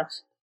about stuff.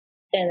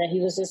 And then he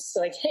was just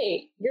like,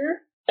 hey, you're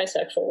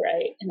bisexual,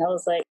 right? And I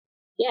was like,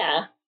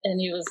 yeah. And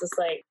he was just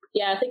like,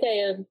 yeah, I think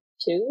I am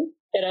too.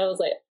 And I was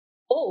like,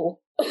 oh.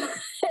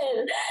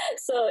 And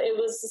so it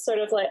was sort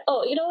of like,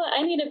 oh, you know what?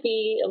 I need to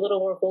be a little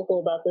more vocal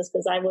about this,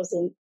 because I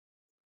wasn't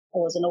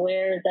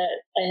aware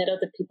that I had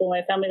other people in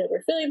my family that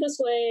were feeling this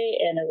way.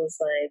 And it was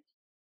like,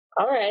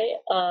 all right.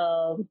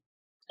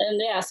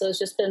 And yeah, so it's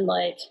just been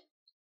like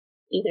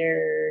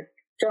either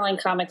drawing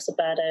comics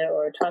about it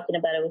or talking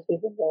about it with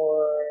people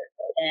more.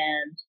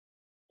 And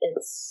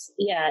it's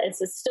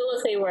still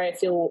a thing where I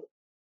feel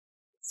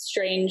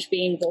strange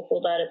being vocal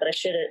about it, but I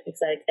shouldn't,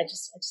 because I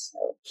just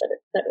know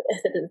that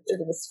it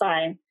was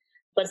fine.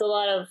 but it's a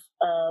lot of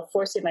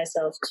forcing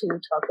myself to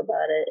talk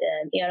about it.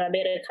 And I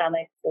made a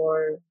comic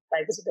for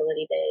my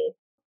Visibility Day,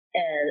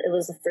 and it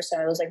was the first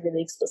time I was like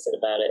really explicit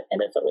about it,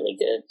 and it felt really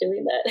good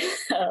doing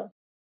that.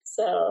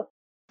 So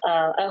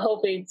I'm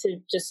hoping to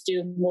just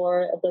do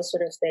more of those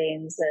sort of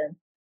things, and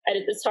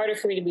it's harder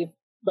for me to be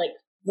like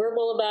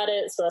verbal about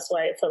it, so that's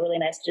why it felt really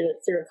nice to do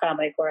it through a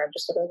comic where I'm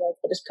just sort of like,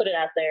 I just put it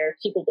out there,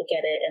 people look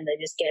at it, and they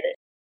just get it.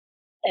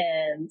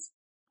 And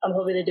I'm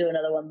hoping to do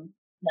another one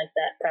like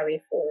that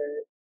probably for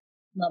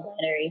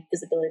non-binary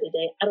Visibility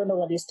Day. I don't know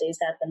when these days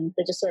happen.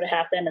 They just sort of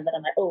happen, and then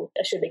I'm like, oh,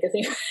 I should make a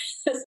thing.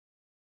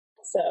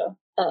 So,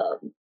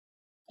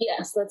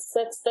 yes,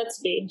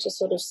 that's me, just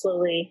sort of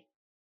slowly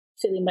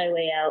feeling my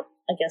way out,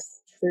 I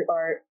guess, through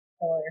art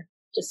or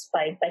just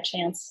by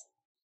chance.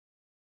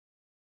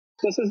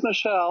 This is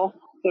Michelle.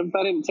 If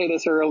I didn't say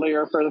this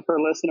earlier for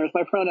listeners,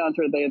 my pronouns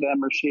are they,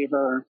 them, or she,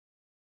 her.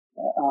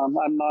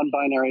 I'm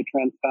non-binary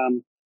trans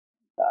femme.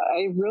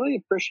 I really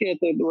appreciate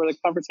where the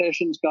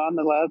conversation's gone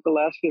the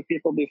last few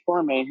people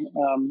before me.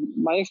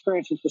 My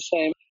experience is the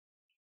same.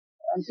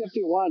 I'm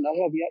 51.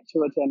 I have yet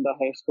to attend a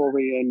high school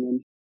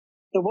reunion.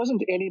 There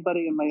wasn't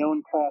anybody in my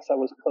own class I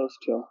was close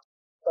to.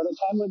 By the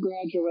time we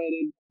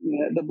graduated,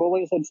 the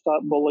bullies had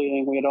stopped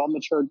bullying. We had all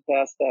matured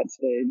past that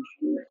stage.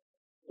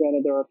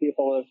 Granted, there are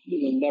people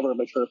who never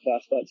mature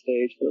past that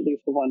stage, but at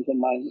least the ones in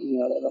my,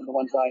 the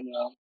ones I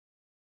know.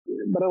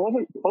 But I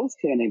wasn't close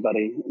to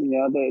anybody.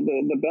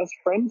 The best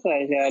friends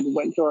I had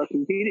went to our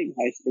competing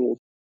high schools.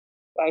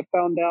 I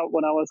found out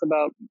when I was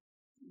about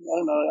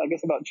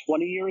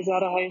 20 years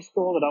out of high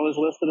school that I was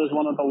listed as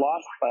one of the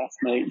lost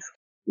classmates.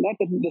 And that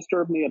didn't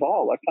disturb me at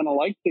all. I kind of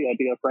liked the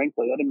idea,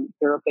 frankly. I didn't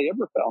care if they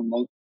ever found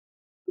me.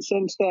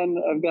 Since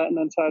then, I've gotten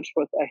in touch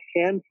with a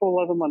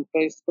handful of them on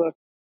Facebook.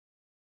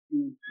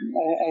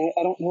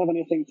 I don't have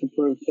anything to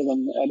prove to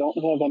them. I don't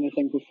have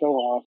anything to show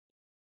off.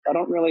 I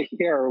don't really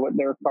care what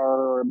their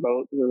car or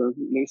boat or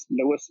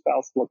newest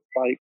spouse looks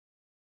like.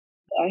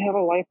 I have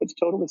a life that's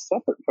totally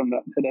separate from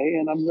them today,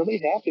 and I'm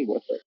really happy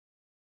with it.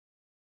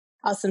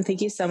 Awesome.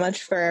 Thank you so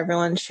much for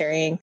everyone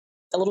sharing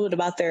a little bit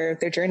about their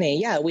journey.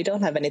 Yeah, we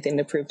don't have anything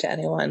to prove to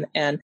anyone.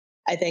 And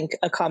I think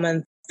a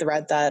common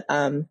thread that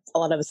a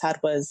lot of us had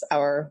was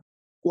our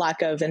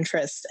lack of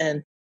interest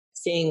in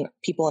seeing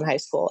people in high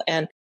school.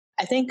 And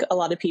I think a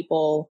lot of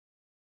people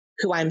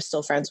who I'm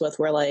still friends with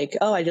were like,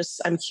 oh,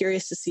 I'm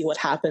curious to see what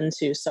happened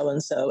to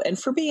so-and-so. And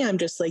for me, I'm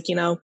just like,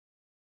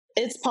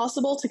 it's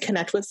possible to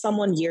connect with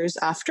someone years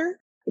after,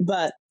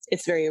 but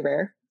it's very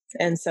rare.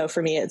 And so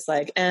for me, it's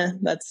like,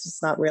 that's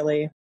just not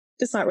really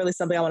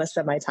something I want to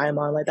spend my time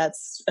on. Like,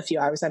 that's a few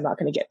hours I'm not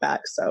going to get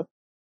back. So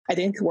I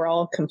think we're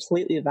all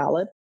completely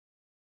valid.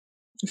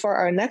 For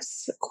our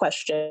next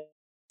question,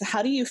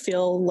 how do you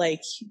feel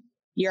like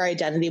your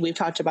identity, we've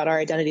talked about our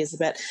identities a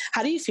bit,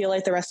 how do you feel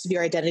like the rest of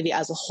your identity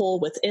as a whole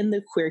within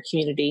the queer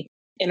community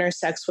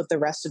intersects with the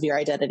rest of your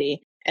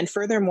identity? And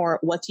furthermore,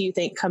 what do you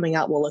think coming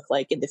out will look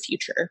like in the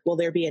future? Will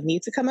there be a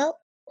need to come out?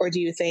 Or do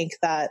you think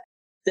that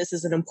this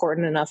is an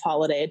important enough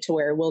holiday to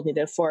where we'll need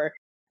it for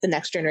the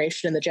next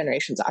generation and the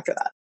generations after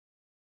that?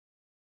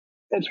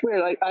 It's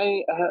weird.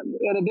 I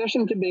in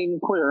addition to being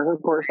queer,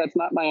 of course, that's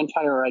not my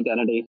entire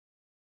identity.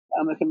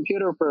 I'm a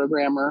computer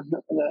programmer.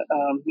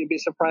 You'd be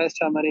surprised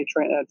how many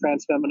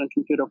trans feminine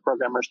computer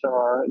programmers there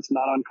are. It's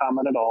not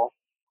uncommon at all.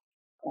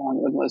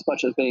 As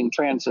much as being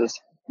trans is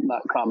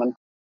not common.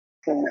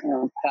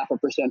 0.5%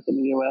 in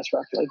the U.S.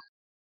 roughly.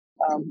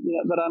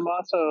 But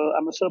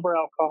I'm a sober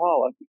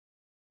alcoholic.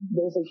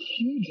 There's a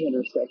huge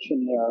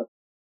intersection there.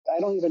 I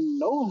don't even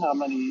know how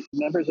many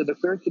members of the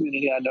queer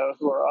community I know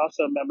who are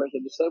also members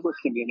of the sober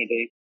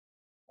community.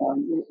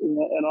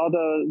 And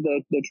although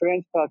the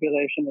trans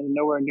population is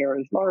nowhere near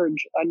as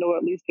large, I know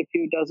at least a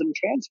few dozen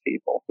trans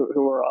people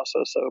who are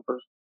also sober.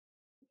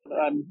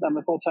 I'm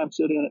a full-time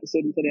student at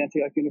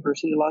Antioch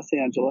University, Los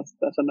Angeles.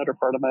 That's another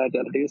part of my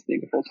identity, is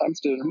being a full-time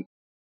student.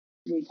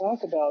 We talk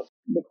about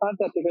the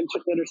concept of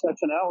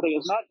intersectionality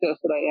is not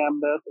just that I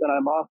am this and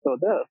I'm also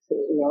this.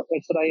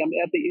 It's that I am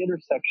at the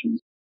intersection.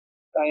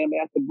 I am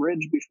at the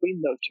bridge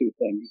between those two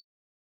things.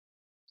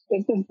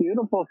 It's this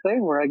beautiful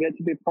thing where I get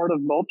to be part of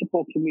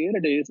multiple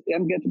communities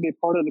and get to be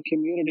part of the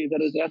community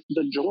that is at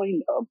the join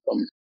of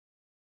them.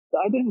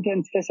 I didn't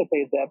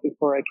anticipate that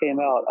before I came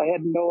out. I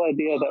had no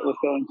idea that was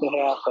going to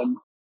happen,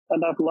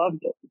 and I've loved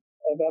it.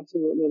 I've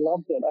absolutely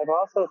loved it. I've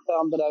also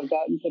found that I've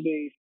gotten to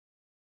be,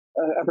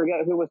 I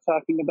forget who was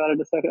talking about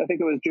it a second. I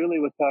think it was Julie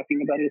was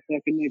talking about it a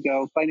second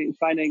ago,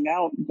 finding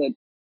out that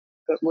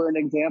we're an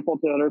example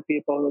to other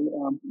people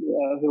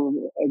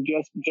who are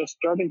just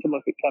starting to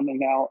look at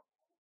coming out.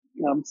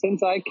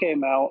 Since I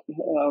came out,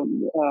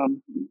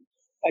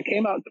 I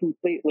came out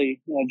completely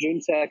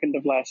June 2nd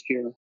of last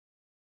year.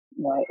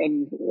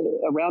 And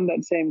around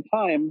that same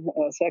time,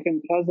 a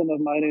second cousin of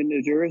mine in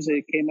New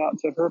Jersey came out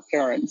to her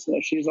parents.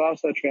 She's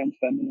also trans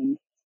feminine,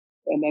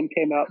 and then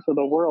came out to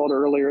the world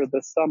earlier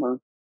this summer.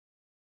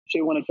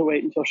 She wanted to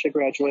wait until she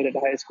graduated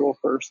high school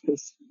first,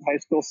 because high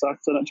school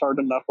sucks and it's hard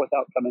enough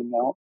without coming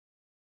out.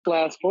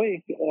 Last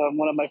week,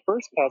 one of my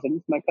first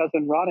cousins, my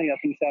cousin Ronnie up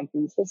in San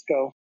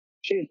Francisco,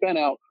 she's been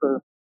out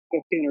for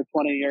 15 or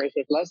 20 years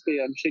as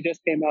lesbian. She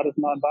just came out as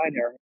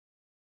non-binary.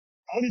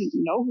 I didn't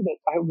know that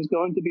I was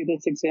going to be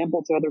this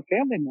example to other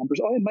family members.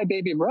 Oh, and my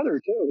baby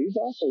brother, too. He's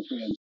also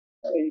trans.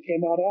 He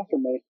came out after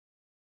me.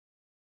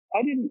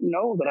 I didn't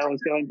know that I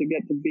was going to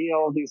get to be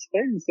all these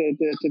things,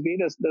 to be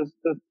this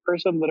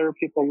person that other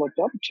people looked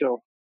up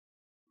to.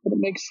 But it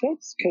makes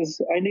sense because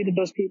I needed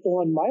those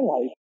people in my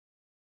life.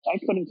 I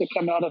couldn't have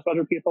come out if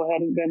other people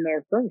hadn't been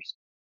there first.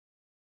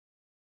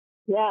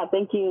 Yeah,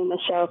 thank you,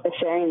 Michelle, for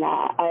sharing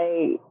that.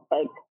 I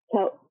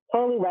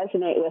totally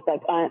resonate with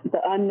the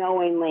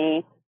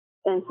unknowingly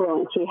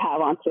influence we have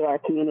onto our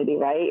community,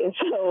 right? And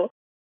so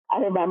I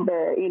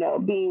remember,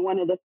 being one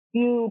of the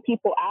few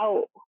people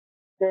out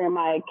during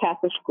my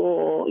Catholic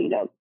school,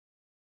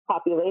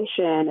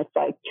 population. It's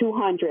like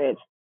 200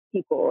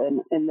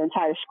 people in the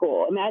entire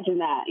school. Imagine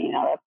that,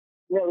 that's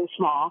really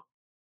small.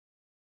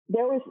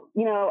 There was,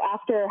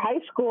 after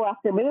high school,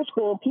 after middle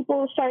school,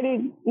 people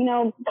started,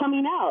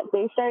 coming out.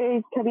 They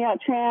started coming out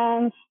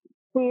trans,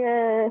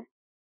 queer,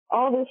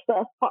 all this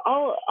stuff,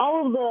 all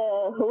of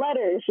the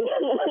letters.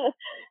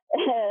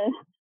 And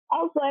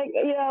I was like,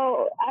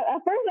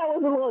 at first I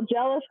was a little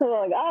jealous because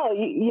like, oh,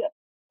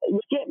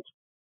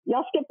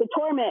 y'all skipped the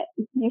torment.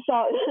 You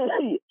saw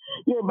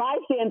your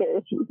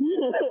bystanders to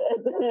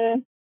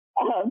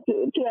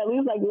at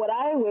least like what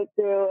I went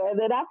through. And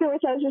then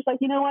afterwards I was just like,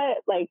 you know what?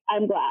 Like,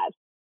 I'm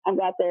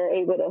glad they're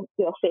able to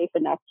feel safe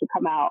enough to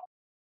come out.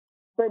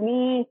 For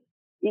me,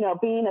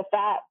 being a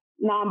fat,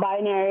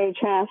 non-binary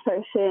trans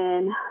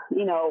person,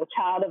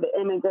 child of an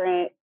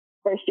immigrant,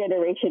 first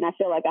generation, I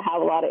feel like I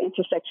have a lot of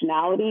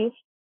intersectionalities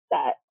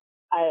that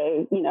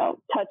I,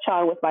 touch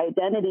on with my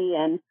identity.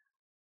 And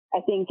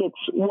I think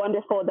it's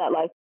wonderful that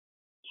like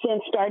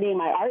since starting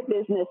my art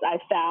business, I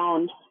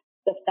found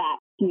the fat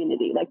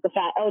community, like the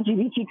fat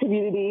LGBT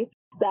community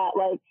that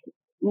like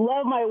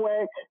love my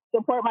work,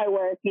 support my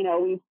work.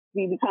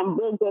 We become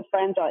real good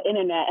friends on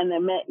internet and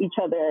then met each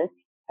other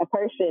in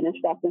person and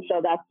stuff. And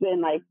so that's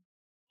been like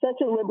such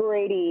a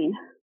liberating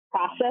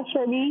process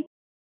for me,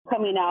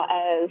 coming out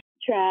as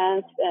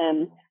trans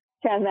and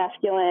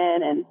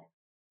transmasculine, and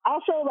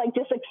also like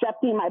just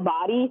accepting my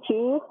body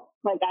too.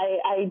 Like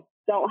I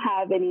don't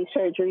have any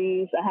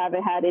surgeries. I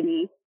haven't had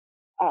any,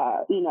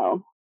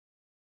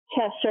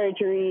 chest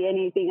surgery,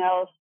 anything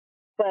else.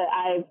 But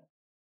I've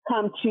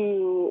come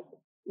to,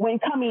 when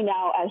coming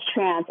out as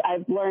trans,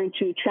 I've learned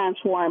to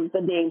transform the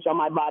names on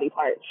my body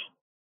parts.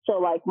 So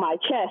like my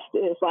chest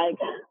is like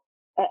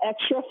an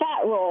extra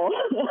fat roll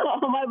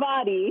on my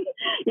body.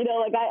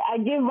 Like I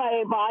give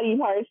my body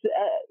parts,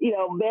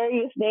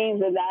 various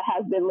names, and that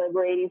has been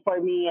liberating for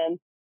me. And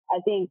I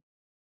think,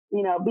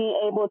 being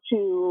able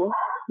to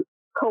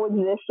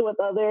coexist with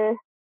other,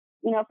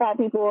 fat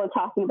people and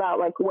talking about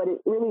like what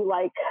it's really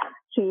like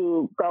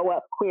to grow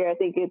up queer. I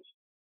think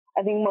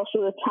most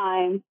of the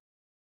time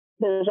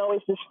there's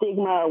always the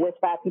stigma with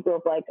fat people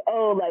of like,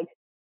 oh, like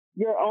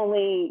you're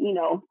only,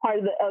 part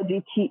of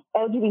the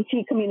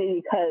LGBT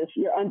community because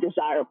you're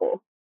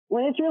undesirable.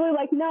 When it's really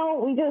like, no,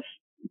 we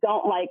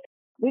don't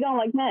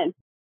like men.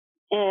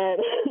 And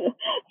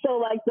so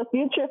like the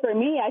future for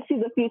me, I see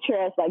the future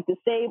as like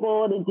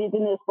disabled,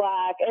 indigenous,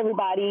 Black,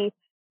 everybody,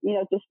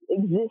 just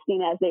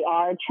existing as they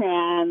are,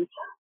 trans,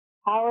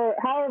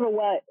 however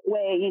what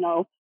way,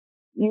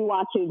 you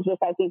want to exist.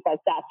 I think like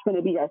that's going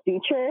to be our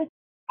future.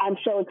 I'm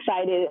so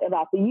excited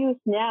about the youth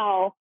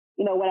now.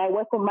 When I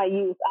work with my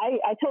youth,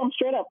 I tell them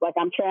straight up, like,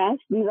 I'm trans.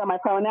 These are my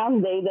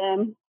pronouns, they,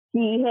 them,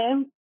 he,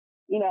 him.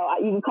 You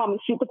can call me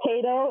sweet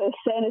potato if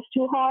sin is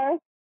too hard.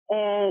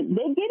 And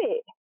they get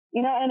it,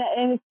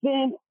 and it's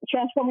been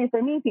transforming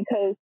for me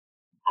because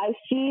I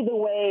see the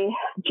way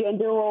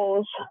gender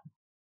roles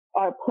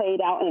are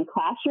played out in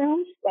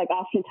classrooms. Like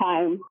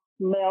oftentimes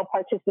male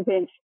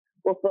participants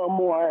will feel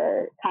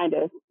more kind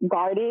of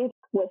guarded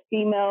with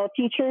female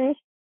teachers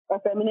or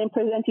feminine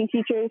presenting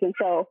teachers. And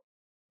so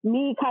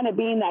me kind of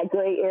being that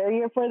gray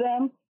area for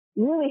them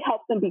really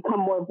helped them become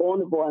more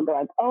vulnerable and be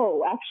like,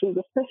 oh, actually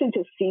this person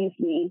just sees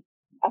me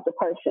as a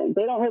person.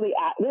 They don't really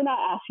they're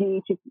not asking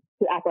me to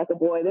act like a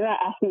boy. They're not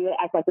asking me to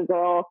act like a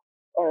girl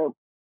or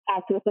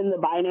act within the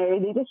binary.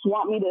 They just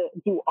want me to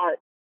do art.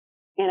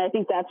 And I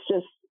think that's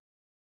just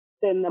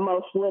been the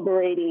most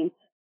liberating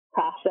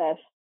process,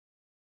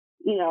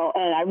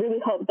 and I really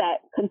hope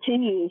that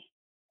continues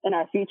in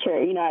our future.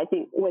 I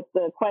think with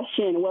the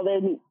question, will there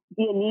be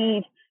a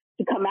need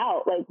to come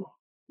out? Like,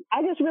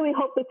 I just really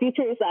hope the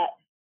future is that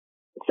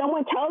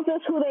someone tells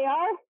us who they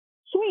are.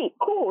 Sweet,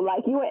 cool.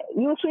 Like you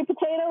a sweet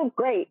potato?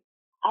 Great.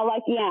 I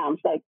like yams.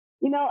 Like,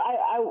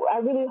 I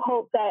really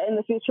hope that in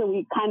the future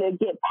we kind of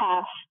get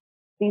past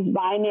these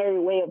binary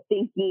way of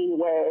thinking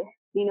where,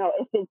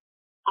 if it's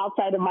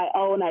outside of my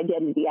own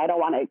identity, I don't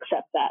want to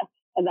accept that.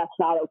 And that's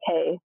not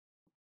okay.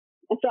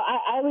 And so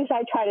at least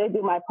I try to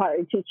do my part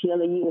in teaching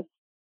the youth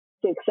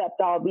to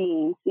accept all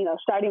beings,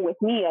 starting with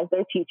me as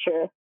their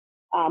teacher.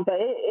 But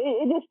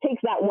it just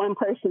takes that one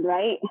person,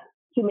 right,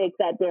 to make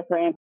that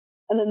difference.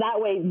 And then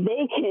that way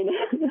they can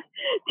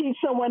teach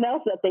someone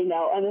else that they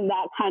know. And then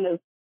that kind of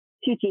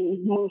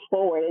teaching moves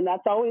forward. And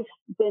that's always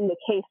been the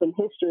case in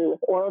history with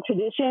oral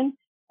tradition.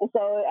 And so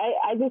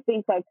I just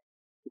think like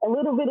a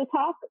little bit of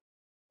talk,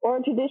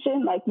 oral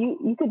tradition, like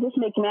you could just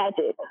make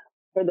magic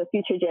for the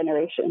future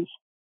generations.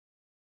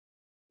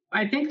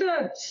 I think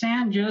that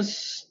Sam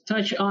just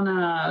touched on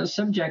a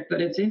subject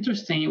that it's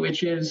interesting,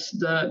 which is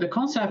the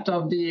concept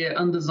of the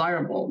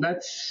undesirable.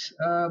 That's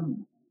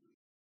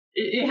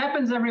it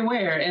happens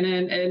everywhere, and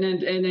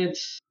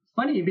it's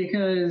funny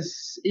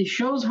because it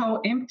shows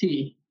how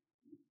empty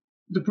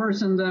the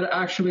person that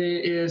actually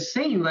is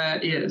saying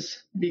that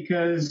is,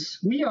 because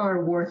we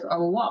are worth a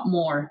lot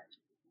more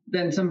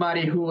than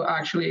somebody who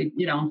actually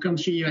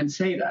comes to you and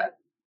say that.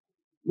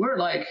 We're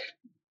like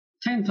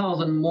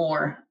 10,000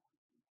 more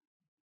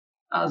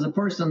as a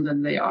person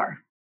than they are.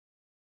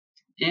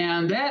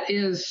 And that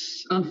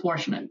is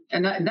unfortunate.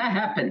 And that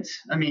happens.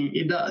 I mean,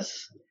 it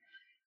does.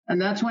 And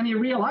that's when you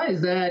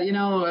realize that,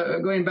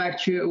 going back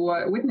to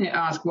what Whitney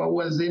asked, what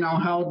was,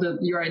 how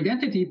your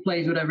identity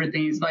plays with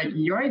everything. It's like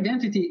your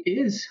identity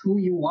is who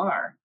you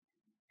are.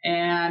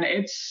 And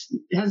it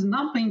has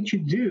nothing to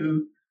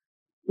do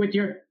with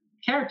your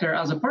character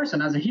as a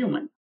person, as a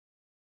human.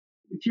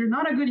 If you're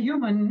not a good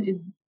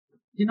human,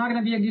 you're not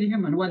going to be a good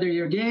human, whether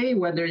you're gay,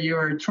 whether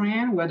you're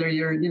trans, whether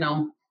you're,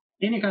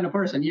 any kind of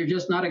person. You're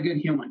just not a good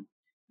human.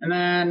 And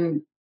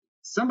then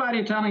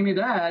somebody telling me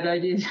that,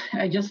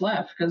 I just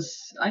laugh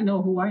because I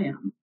know who I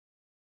am.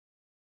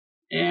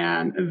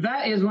 And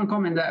that is one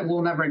comment that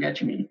will never get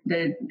to me.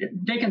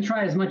 They can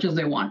try as much as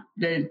they want.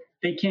 They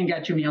can't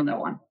get to me on that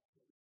one.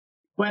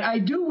 But I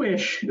do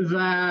wish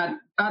that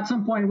at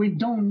some point we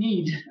don't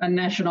need a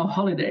national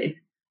holiday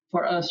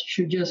for us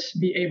to just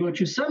be able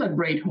to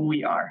celebrate who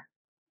we are.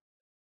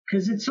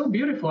 Because it's so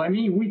beautiful. I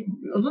mean, we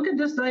look at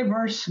this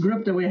diverse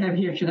group that we have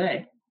here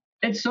today.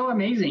 It's so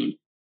amazing.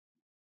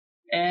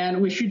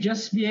 And we should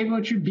just be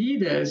able to be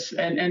this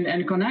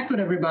and connect with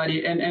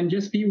everybody and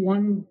just be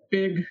one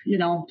big,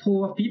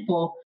 pool of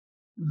people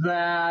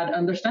that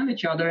understand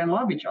each other and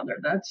love each other.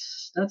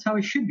 That's how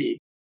it should be.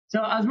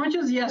 So as much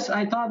as, yes,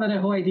 I thought that the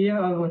whole idea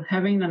of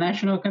having a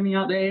National Coming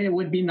Out Day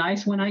would be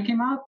nice when I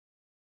came out,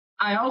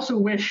 I also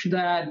wish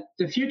that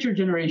the future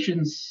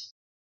generations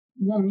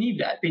won't need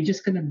that. They're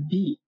just going to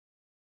be.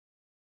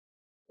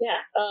 Yeah,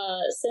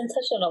 Sin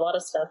touched on a lot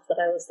of stuff that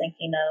I was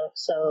thinking of.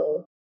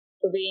 So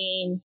for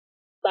being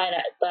bi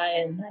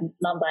and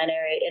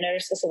non-binary, it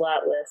intersects a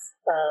lot with,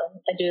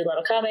 I do a lot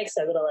of comics,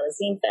 I go to a lot of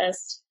Zine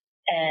Fest,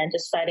 and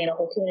just finding a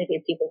whole community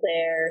of people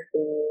there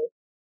who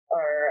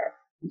are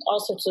all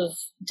sorts of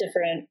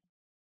different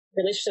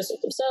relationships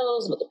with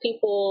themselves, with the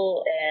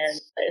people,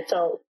 and it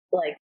felt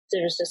like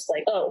there was just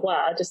like, oh,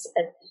 wow, I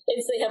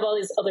instantly have all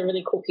these other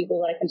really cool people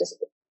that I can just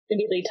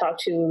immediately talk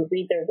to,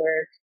 read their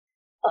work,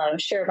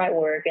 share my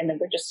work, and then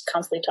we're just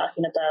constantly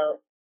talking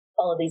about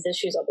all of these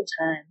issues all the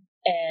time.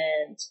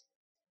 And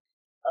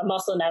I'm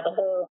also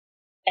Navajo,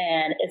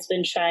 and I've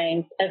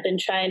been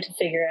trying to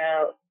figure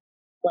out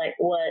like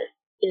what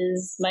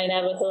is my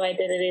Navajo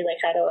identity, like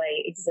how do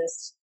I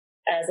exist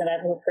as a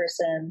Navajo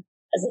person,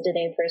 as a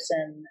Dene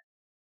person,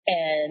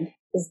 and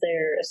is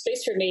there a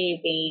space for me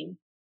being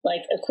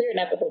like a queer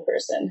Navajo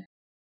person?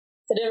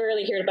 I never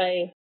really heard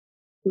my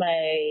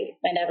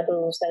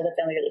Navajo side of the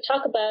family really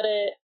talk about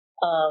it.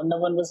 No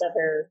one was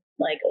ever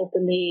like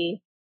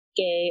openly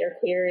gay or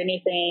queer or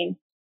anything,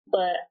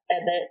 but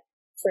I met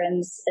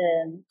friends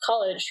in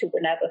college who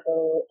were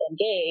Navajo and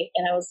gay,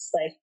 and I was just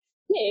like,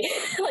 hey,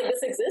 like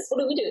this exists.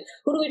 What do we do?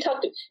 Who do we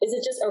talk to? Is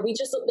it just, are we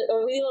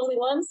the only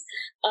ones?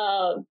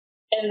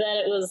 And then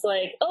it was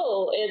like,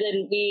 oh, and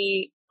then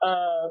we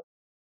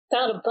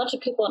found a bunch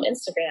of people on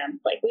Instagram.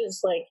 Like we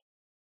was like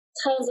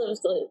tons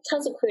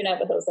of queer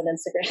Navajos on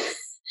Instagram.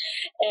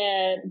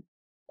 and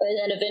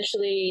then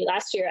eventually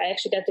last year, I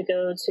actually got to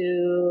go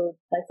to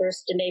my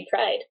first Dene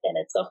Pride, and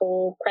it's a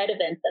whole Pride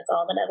event that's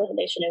all the Navajo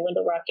Nation in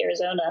Window Rock,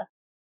 Arizona.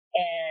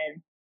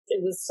 And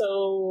it was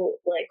so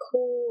like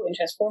cool and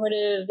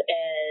transformative,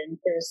 and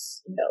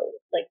there's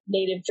like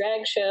native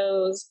drag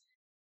shows.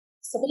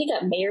 Somebody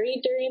got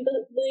married during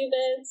the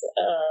event.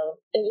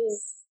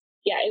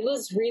 It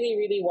was really,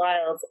 really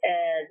wild.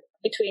 And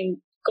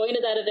between going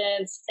to that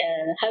event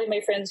and having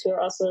my friends who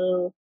are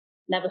also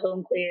Navajo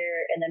and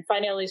queer, and then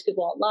finding all these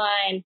people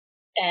online,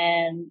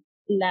 and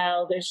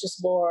now there's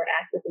just more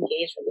active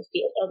engagement with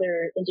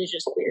other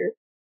Indigenous queer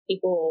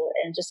people,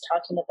 and just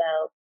talking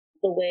about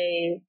the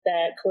way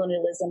that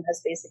colonialism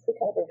has basically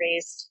kind of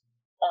erased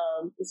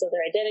these other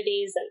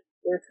identities that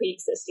were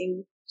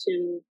pre-existing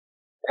to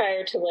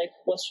prior to like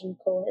Western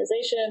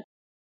colonization,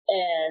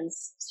 and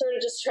sort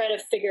of just try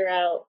to figure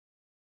out.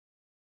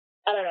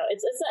 I don't know.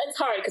 It's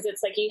hard because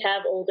it's like you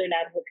have older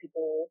Navajo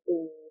people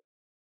who,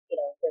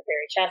 they're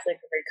very Catholic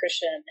or very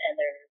Christian, and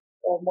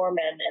or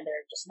Mormon, and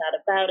they're just not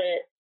about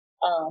it.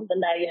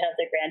 But now you have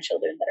the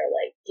grandchildren that are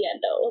like, yeah,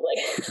 no,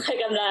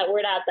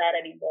 we're not that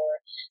anymore.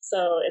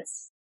 So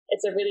it's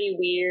a really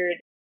weird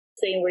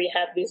thing where you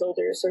have these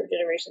older sort of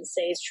generations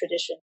say it's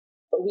tradition,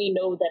 but we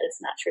know that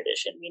it's not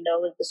tradition. We know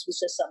that this was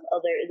just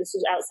this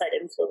was outside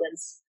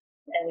influence,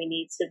 and we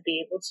need to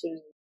be able to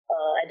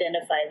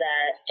identify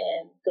that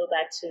and but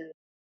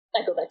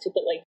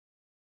like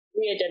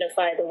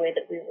re-identify the way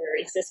that we were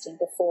existing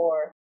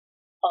before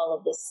all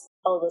of this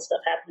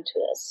stuff happened to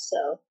us.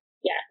 So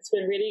yeah, it's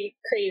been really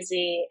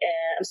crazy,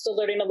 and I'm still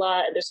learning a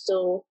lot.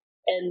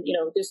 And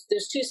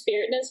there's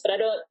two-spiritness, but I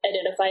don't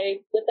identify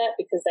with that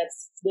because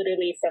that's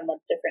literally from a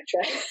different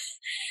tribe.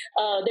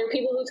 There are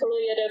people who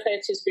totally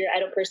identify with two-spirit. I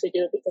don't personally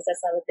do it because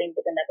that's not a thing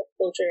within that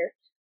culture.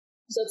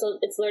 So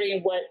it's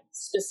learning what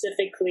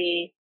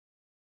specifically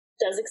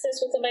does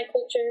exist within my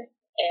culture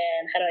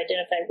and how to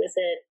identify with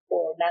it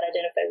or not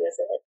identify with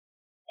it.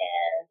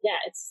 And yeah,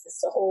 it's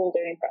a whole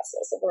learning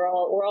process. And we're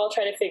all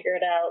trying to figure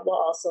it out while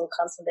also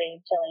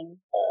constantly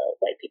telling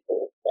white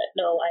people that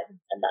no, I'm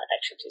not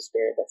actually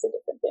two-spirit. That's a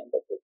different thing.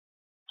 But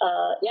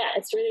yeah,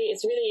 it's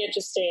really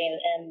interesting,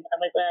 and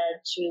I'm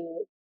glad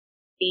to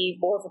be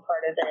more of a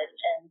part of it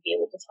and be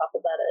able to talk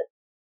about it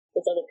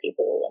with other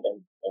people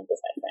and with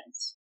my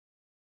friends.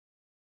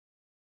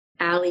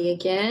 Allie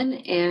again.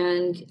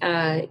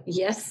 And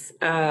yes,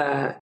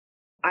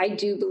 I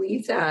do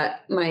believe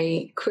that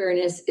my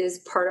queerness is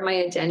part of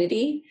my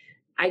identity.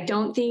 I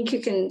don't think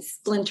you can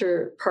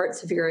splinter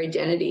parts of your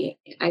identity.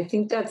 I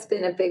think that's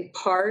been a big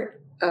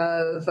part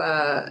of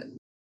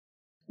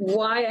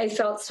why I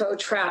felt so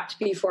trapped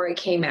before I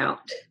came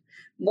out,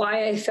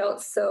 why I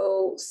felt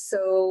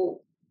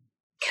so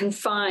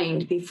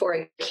confined before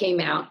I came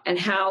out, and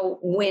how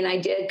when I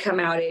did come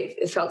out,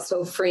 it felt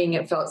so freeing,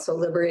 it felt so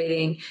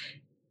liberating,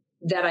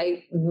 that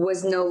I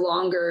was no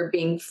longer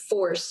being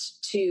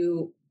forced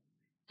to,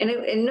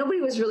 and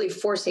nobody was really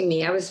forcing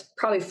me. I was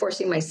probably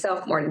forcing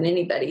myself more than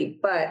anybody,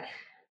 but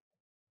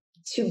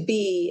to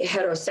be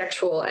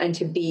heterosexual and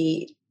to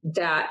be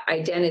that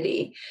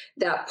identity,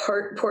 that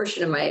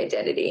portion of my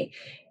identity,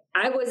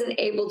 I wasn't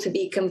able to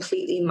be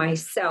completely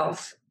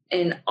myself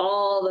in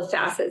all the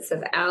facets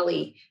of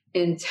Allie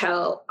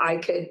until I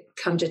could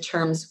come to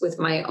terms with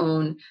my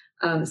own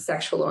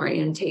sexual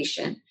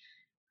orientation.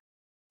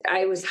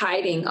 I was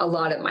hiding a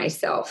lot of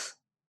myself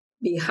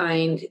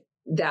behind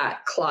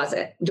that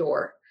closet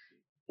door.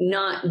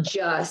 Not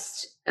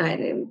just,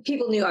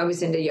 people knew I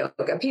was into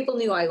yoga. People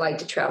knew I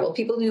liked to travel.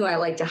 People knew I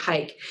liked to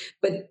hike.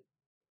 But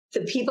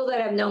the people that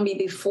have known me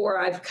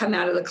before I've come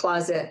out of the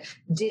closet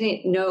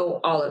didn't know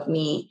all of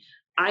me.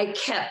 I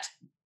kept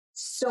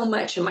so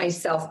much of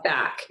myself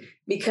back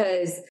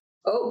because,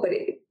 but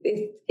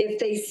if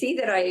they see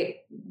that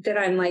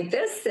I'm like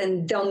this,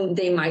 then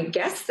they might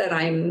guess that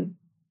I'm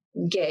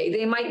gay.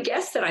 They might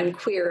guess that I'm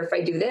queer if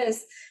I do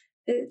this.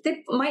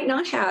 They might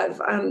not have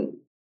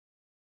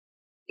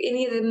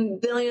any of the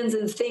billions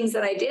of things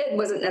that I did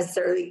wasn't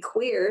necessarily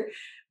queer,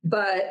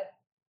 but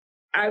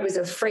I was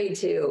afraid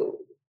to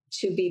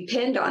be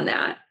pinned on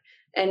that.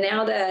 And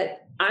now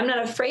that I'm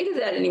not afraid of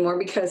that anymore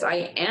because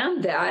I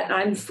am that,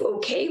 I'm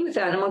okay with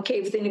that. I'm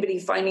okay with anybody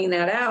finding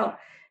that out.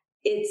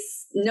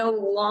 It's no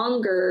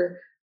longer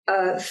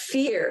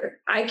fear.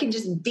 I can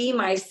just be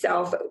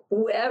myself,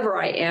 whoever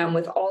I am,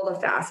 with all the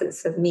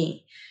facets of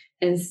me,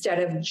 instead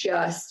of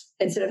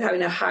having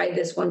to hide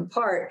this one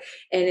part.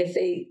 And if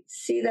they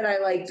see that I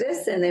like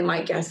this, then they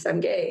might guess I'm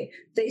gay.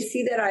 If they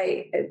see that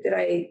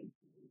I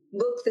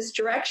look this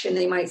direction,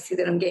 they might see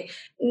that I'm gay.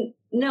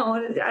 No,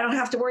 I don't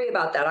have to worry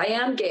about that. I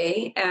am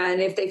gay.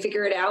 And if they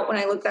figure it out when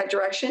I look that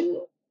direction,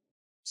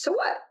 so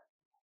what?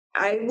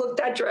 I look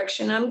that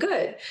direction, I'm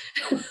good.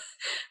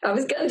 I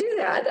was going to do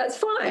that. That's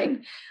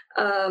fine.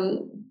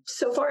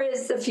 So far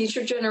as the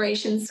future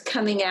generations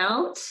coming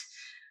out,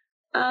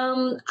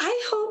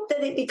 I hope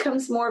that it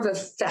becomes more of a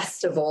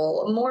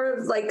festival, more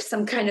of like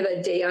some kind of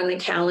a day on the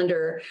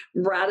calendar,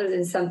 rather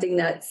than something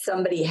that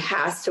somebody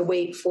has to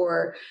wait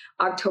for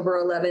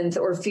October 11th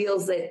or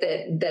feels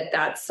that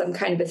that's some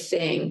kind of a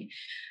thing.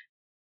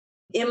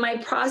 In my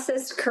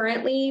process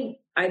currently,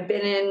 I've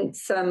been in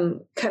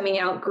some coming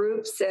out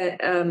groups,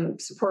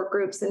 support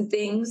groups and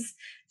things.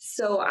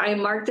 So I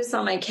mark this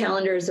on my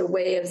calendar as a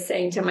way of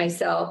saying to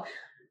myself,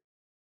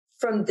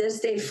 from this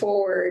day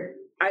forward,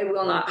 I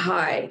will not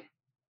hide.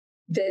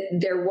 That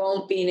there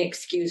won't be an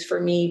excuse for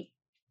me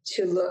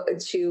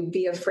to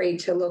be afraid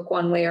to look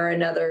one way or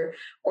another,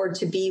 or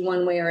to be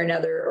one way or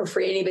another, or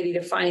for anybody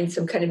to find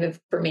some kind of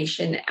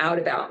information out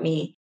about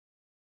me.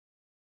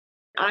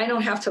 I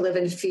don't have to live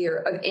in fear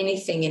of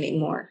anything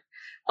anymore.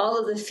 All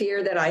of the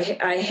fear that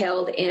I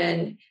held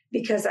in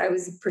because I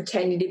was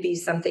pretending to be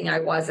something I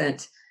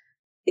wasn't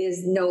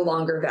is no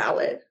longer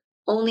valid.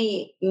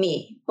 Only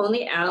me,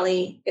 only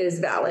Allie is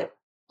valid.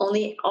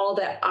 Only all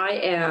that I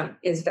am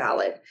is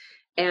valid.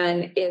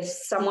 And if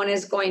someone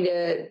is going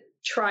to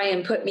try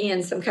and put me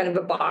in some kind of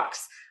a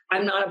box,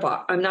 I'm not a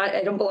box.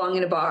 I don't belong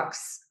in a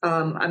box.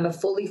 I'm a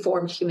fully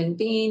formed human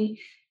being,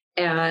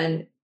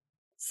 and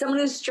someone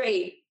who's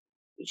straight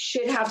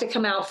should have to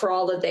come out for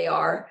all that they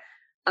are.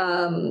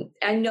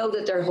 I know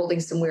that they're holding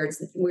some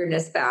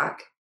weirdness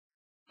back,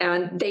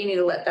 and they need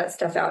to let that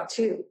stuff out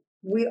too.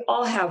 We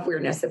all have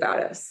weirdness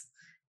about us.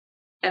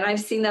 And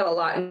I've seen that a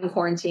lot in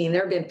quarantine.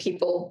 There have been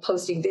people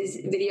posting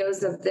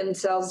videos of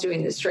themselves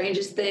doing the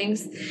strangest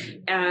things.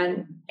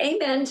 And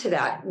amen to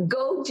that.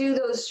 Go do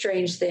those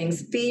strange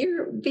things. Be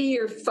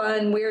your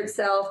fun, weird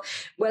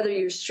self, whether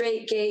you're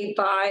straight, gay,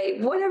 bi,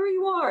 whatever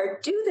you are,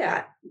 do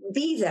that.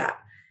 Be that.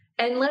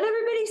 And let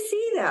everybody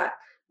see that.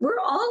 We're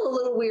all a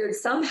little weird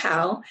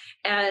somehow.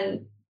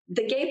 And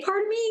the gay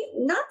part of me,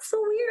 not so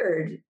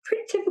weird.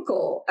 Pretty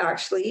typical,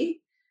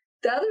 actually.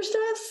 The other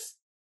stuff,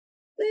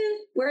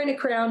 wearing a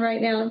crown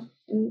right now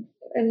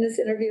in this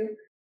interview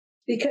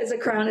because a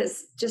crown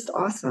is just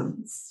awesome.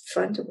 It's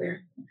fun to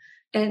wear.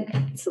 And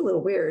it's a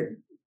little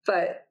weird,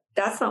 but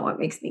that's not what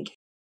makes me gay.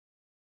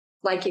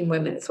 Liking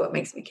women is what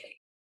makes me gay.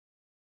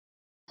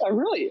 I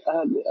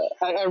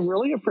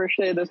really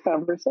appreciate this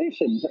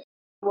conversation.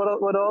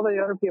 What all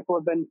the other people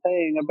have been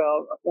saying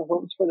about the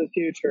hopes for the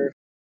future.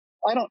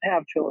 I don't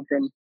have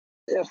children.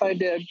 If I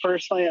did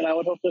personally, and I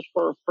would hope this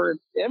for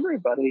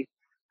everybody,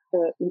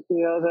 that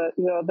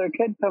their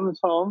kid comes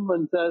home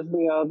and says,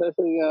 this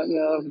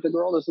is, the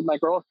girl, this is my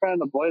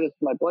girlfriend, the boy, this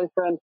is my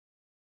boyfriend.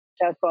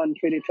 Have fun,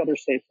 treat each other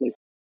safely.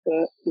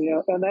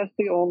 And that's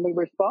the only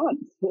response.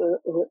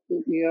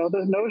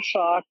 There's no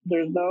shock.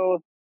 There's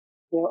no,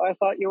 I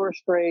thought you were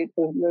straight.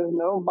 There's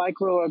no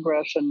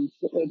microaggressions.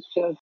 It's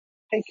just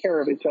take care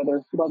of each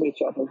other, love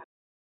each other.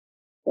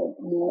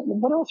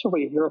 What else are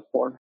we here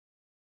for?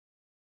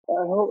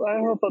 I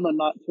hope in the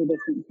not too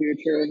distant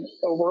future,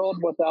 a world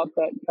without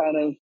that kind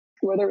of,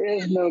 where there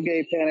is no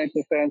gay panic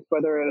defense,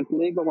 whether it's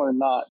legal or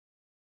not,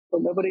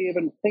 where nobody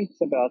even thinks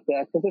about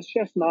that because it's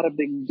just not a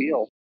big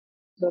deal.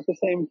 But at the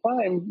same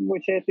time, we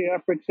take the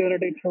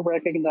opportunity to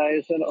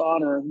recognize and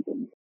honor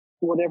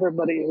what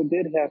everybody who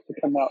did have to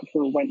come out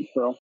through went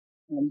through.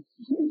 And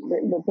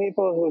the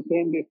people who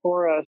came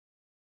before us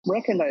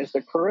recognize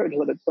the courage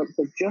that it took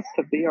just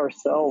to be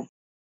ourselves,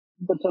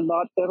 but to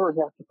not ever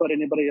have to put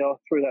anybody else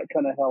through that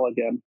kind of hell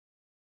again.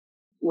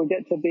 We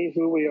get to be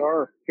who we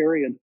are,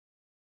 period.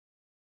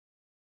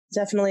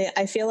 Definitely.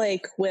 I feel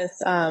like with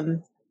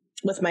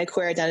my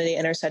queer identity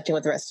intersecting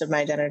with the rest of my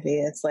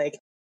identity, it's like,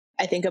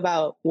 I think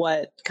about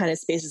what kind of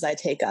spaces I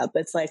take up.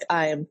 It's like,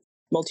 I'm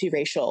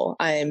multiracial.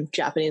 I'm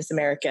Japanese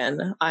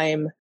American.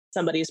 I'm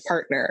somebody's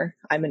partner.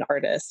 I'm an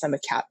artist. I'm a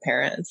cat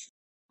parent.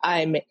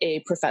 I'm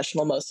a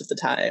professional most of the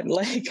time.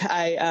 Like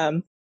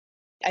I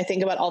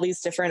think about all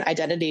these different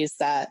identities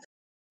that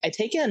I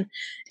take in,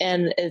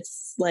 and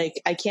it's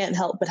like, I can't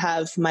help but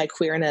have my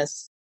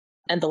queerness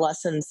and the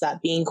lessons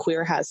that being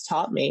queer has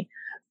taught me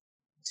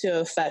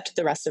to affect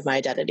the rest of my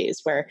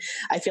identities, where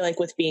I feel like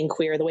with being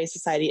queer, the way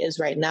society is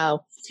right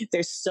now,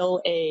 there's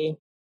still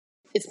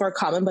it's more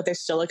common, but there's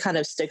still a kind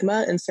of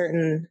stigma in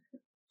certain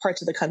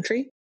parts of the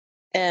country.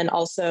 And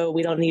also,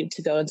 we don't need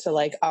to go into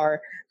like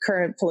our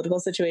current political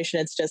situation.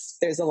 It's just,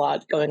 there's a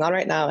lot going on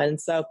right now.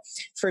 And so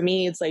for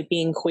me, it's like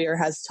being queer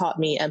has taught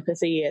me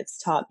empathy. It's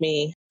taught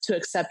me to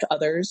accept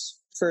others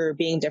for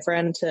being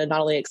different, to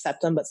not only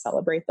accept them, but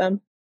celebrate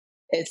them.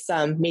 It's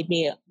made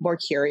me more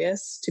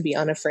curious, to be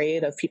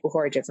unafraid of people who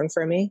are different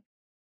from me.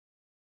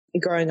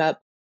 Growing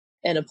up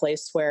in a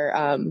place where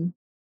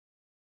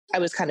I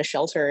was kind of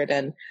sheltered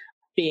and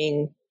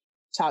being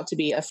taught to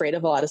be afraid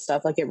of a lot of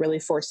stuff, like it really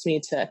forced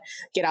me to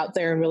get out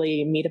there and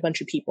really meet a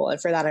bunch of people.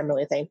 And for that, I'm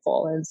really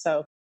thankful. And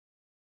so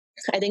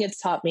I think it's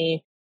taught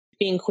me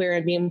being queer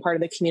and being part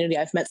of the community.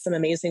 I've met some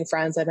amazing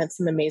friends. I've met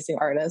some amazing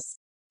artists,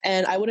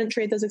 and I wouldn't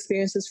trade those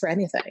experiences for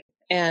anything.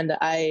 And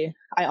I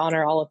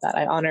honor all of that.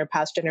 I honor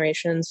past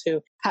generations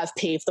who have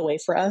paved the way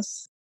for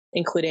us,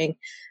 including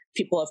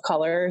people of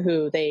color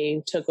who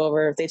they took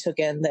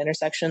in the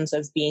intersections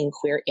of being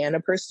queer and a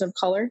person of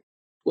color,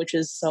 which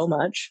is so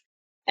much.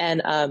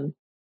 And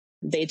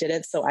they did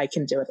it so I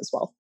can do it as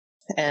well.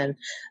 And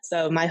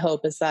so my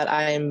hope is that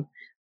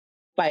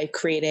by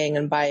creating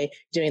and by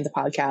doing the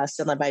podcast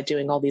and by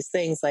doing all these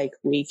things, like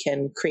we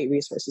can create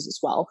resources as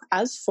well.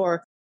 As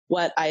for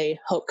what I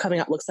hope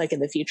coming out looks like in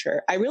the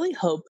future, I really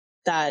hope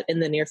that in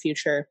the near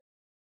future,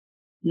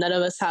 none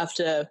of us have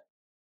to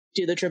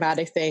do the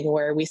dramatic thing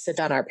where we sit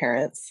down our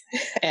parents.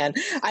 And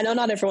I know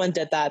not everyone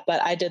did that,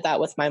 but I did that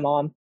with my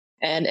mom,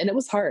 and it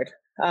was hard.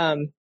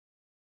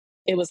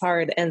 It was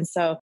hard. And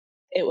so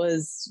it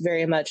was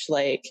very much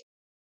like,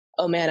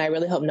 oh man, I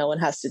really hope no one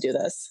has to do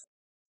this.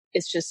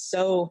 It's just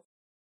so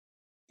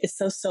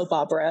soap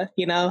opera,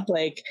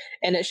 like,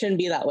 and it shouldn't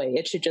be that way.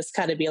 It should just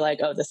kind of be like,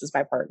 oh, this is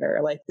my partner.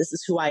 Like, this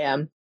is who I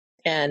am.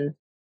 And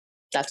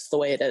that's the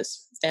way it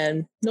is.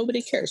 And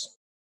nobody cares.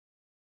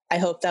 I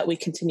hope that we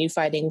continue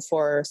fighting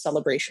for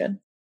celebration.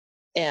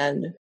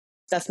 And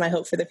that's my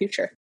hope for the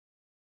future.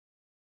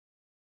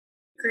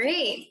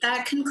 Great.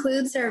 That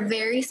concludes our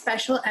very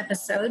special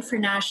episode for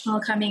National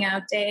Coming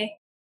Out Day.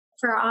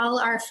 For all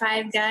our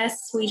 5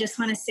 guests, we just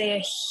want to say a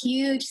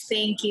huge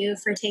thank you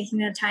for taking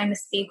the time to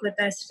speak with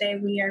us today.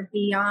 We are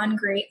beyond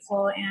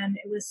grateful, and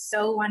it was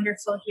so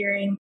wonderful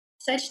hearing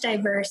such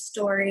diverse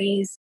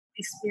stories,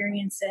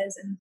 experiences,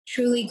 and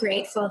truly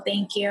grateful.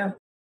 Thank you.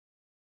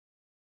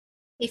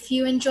 If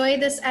you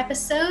enjoyed this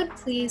episode,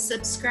 please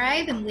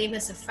subscribe and leave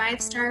us a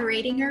 5-star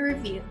rating or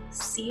review.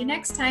 See you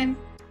next time.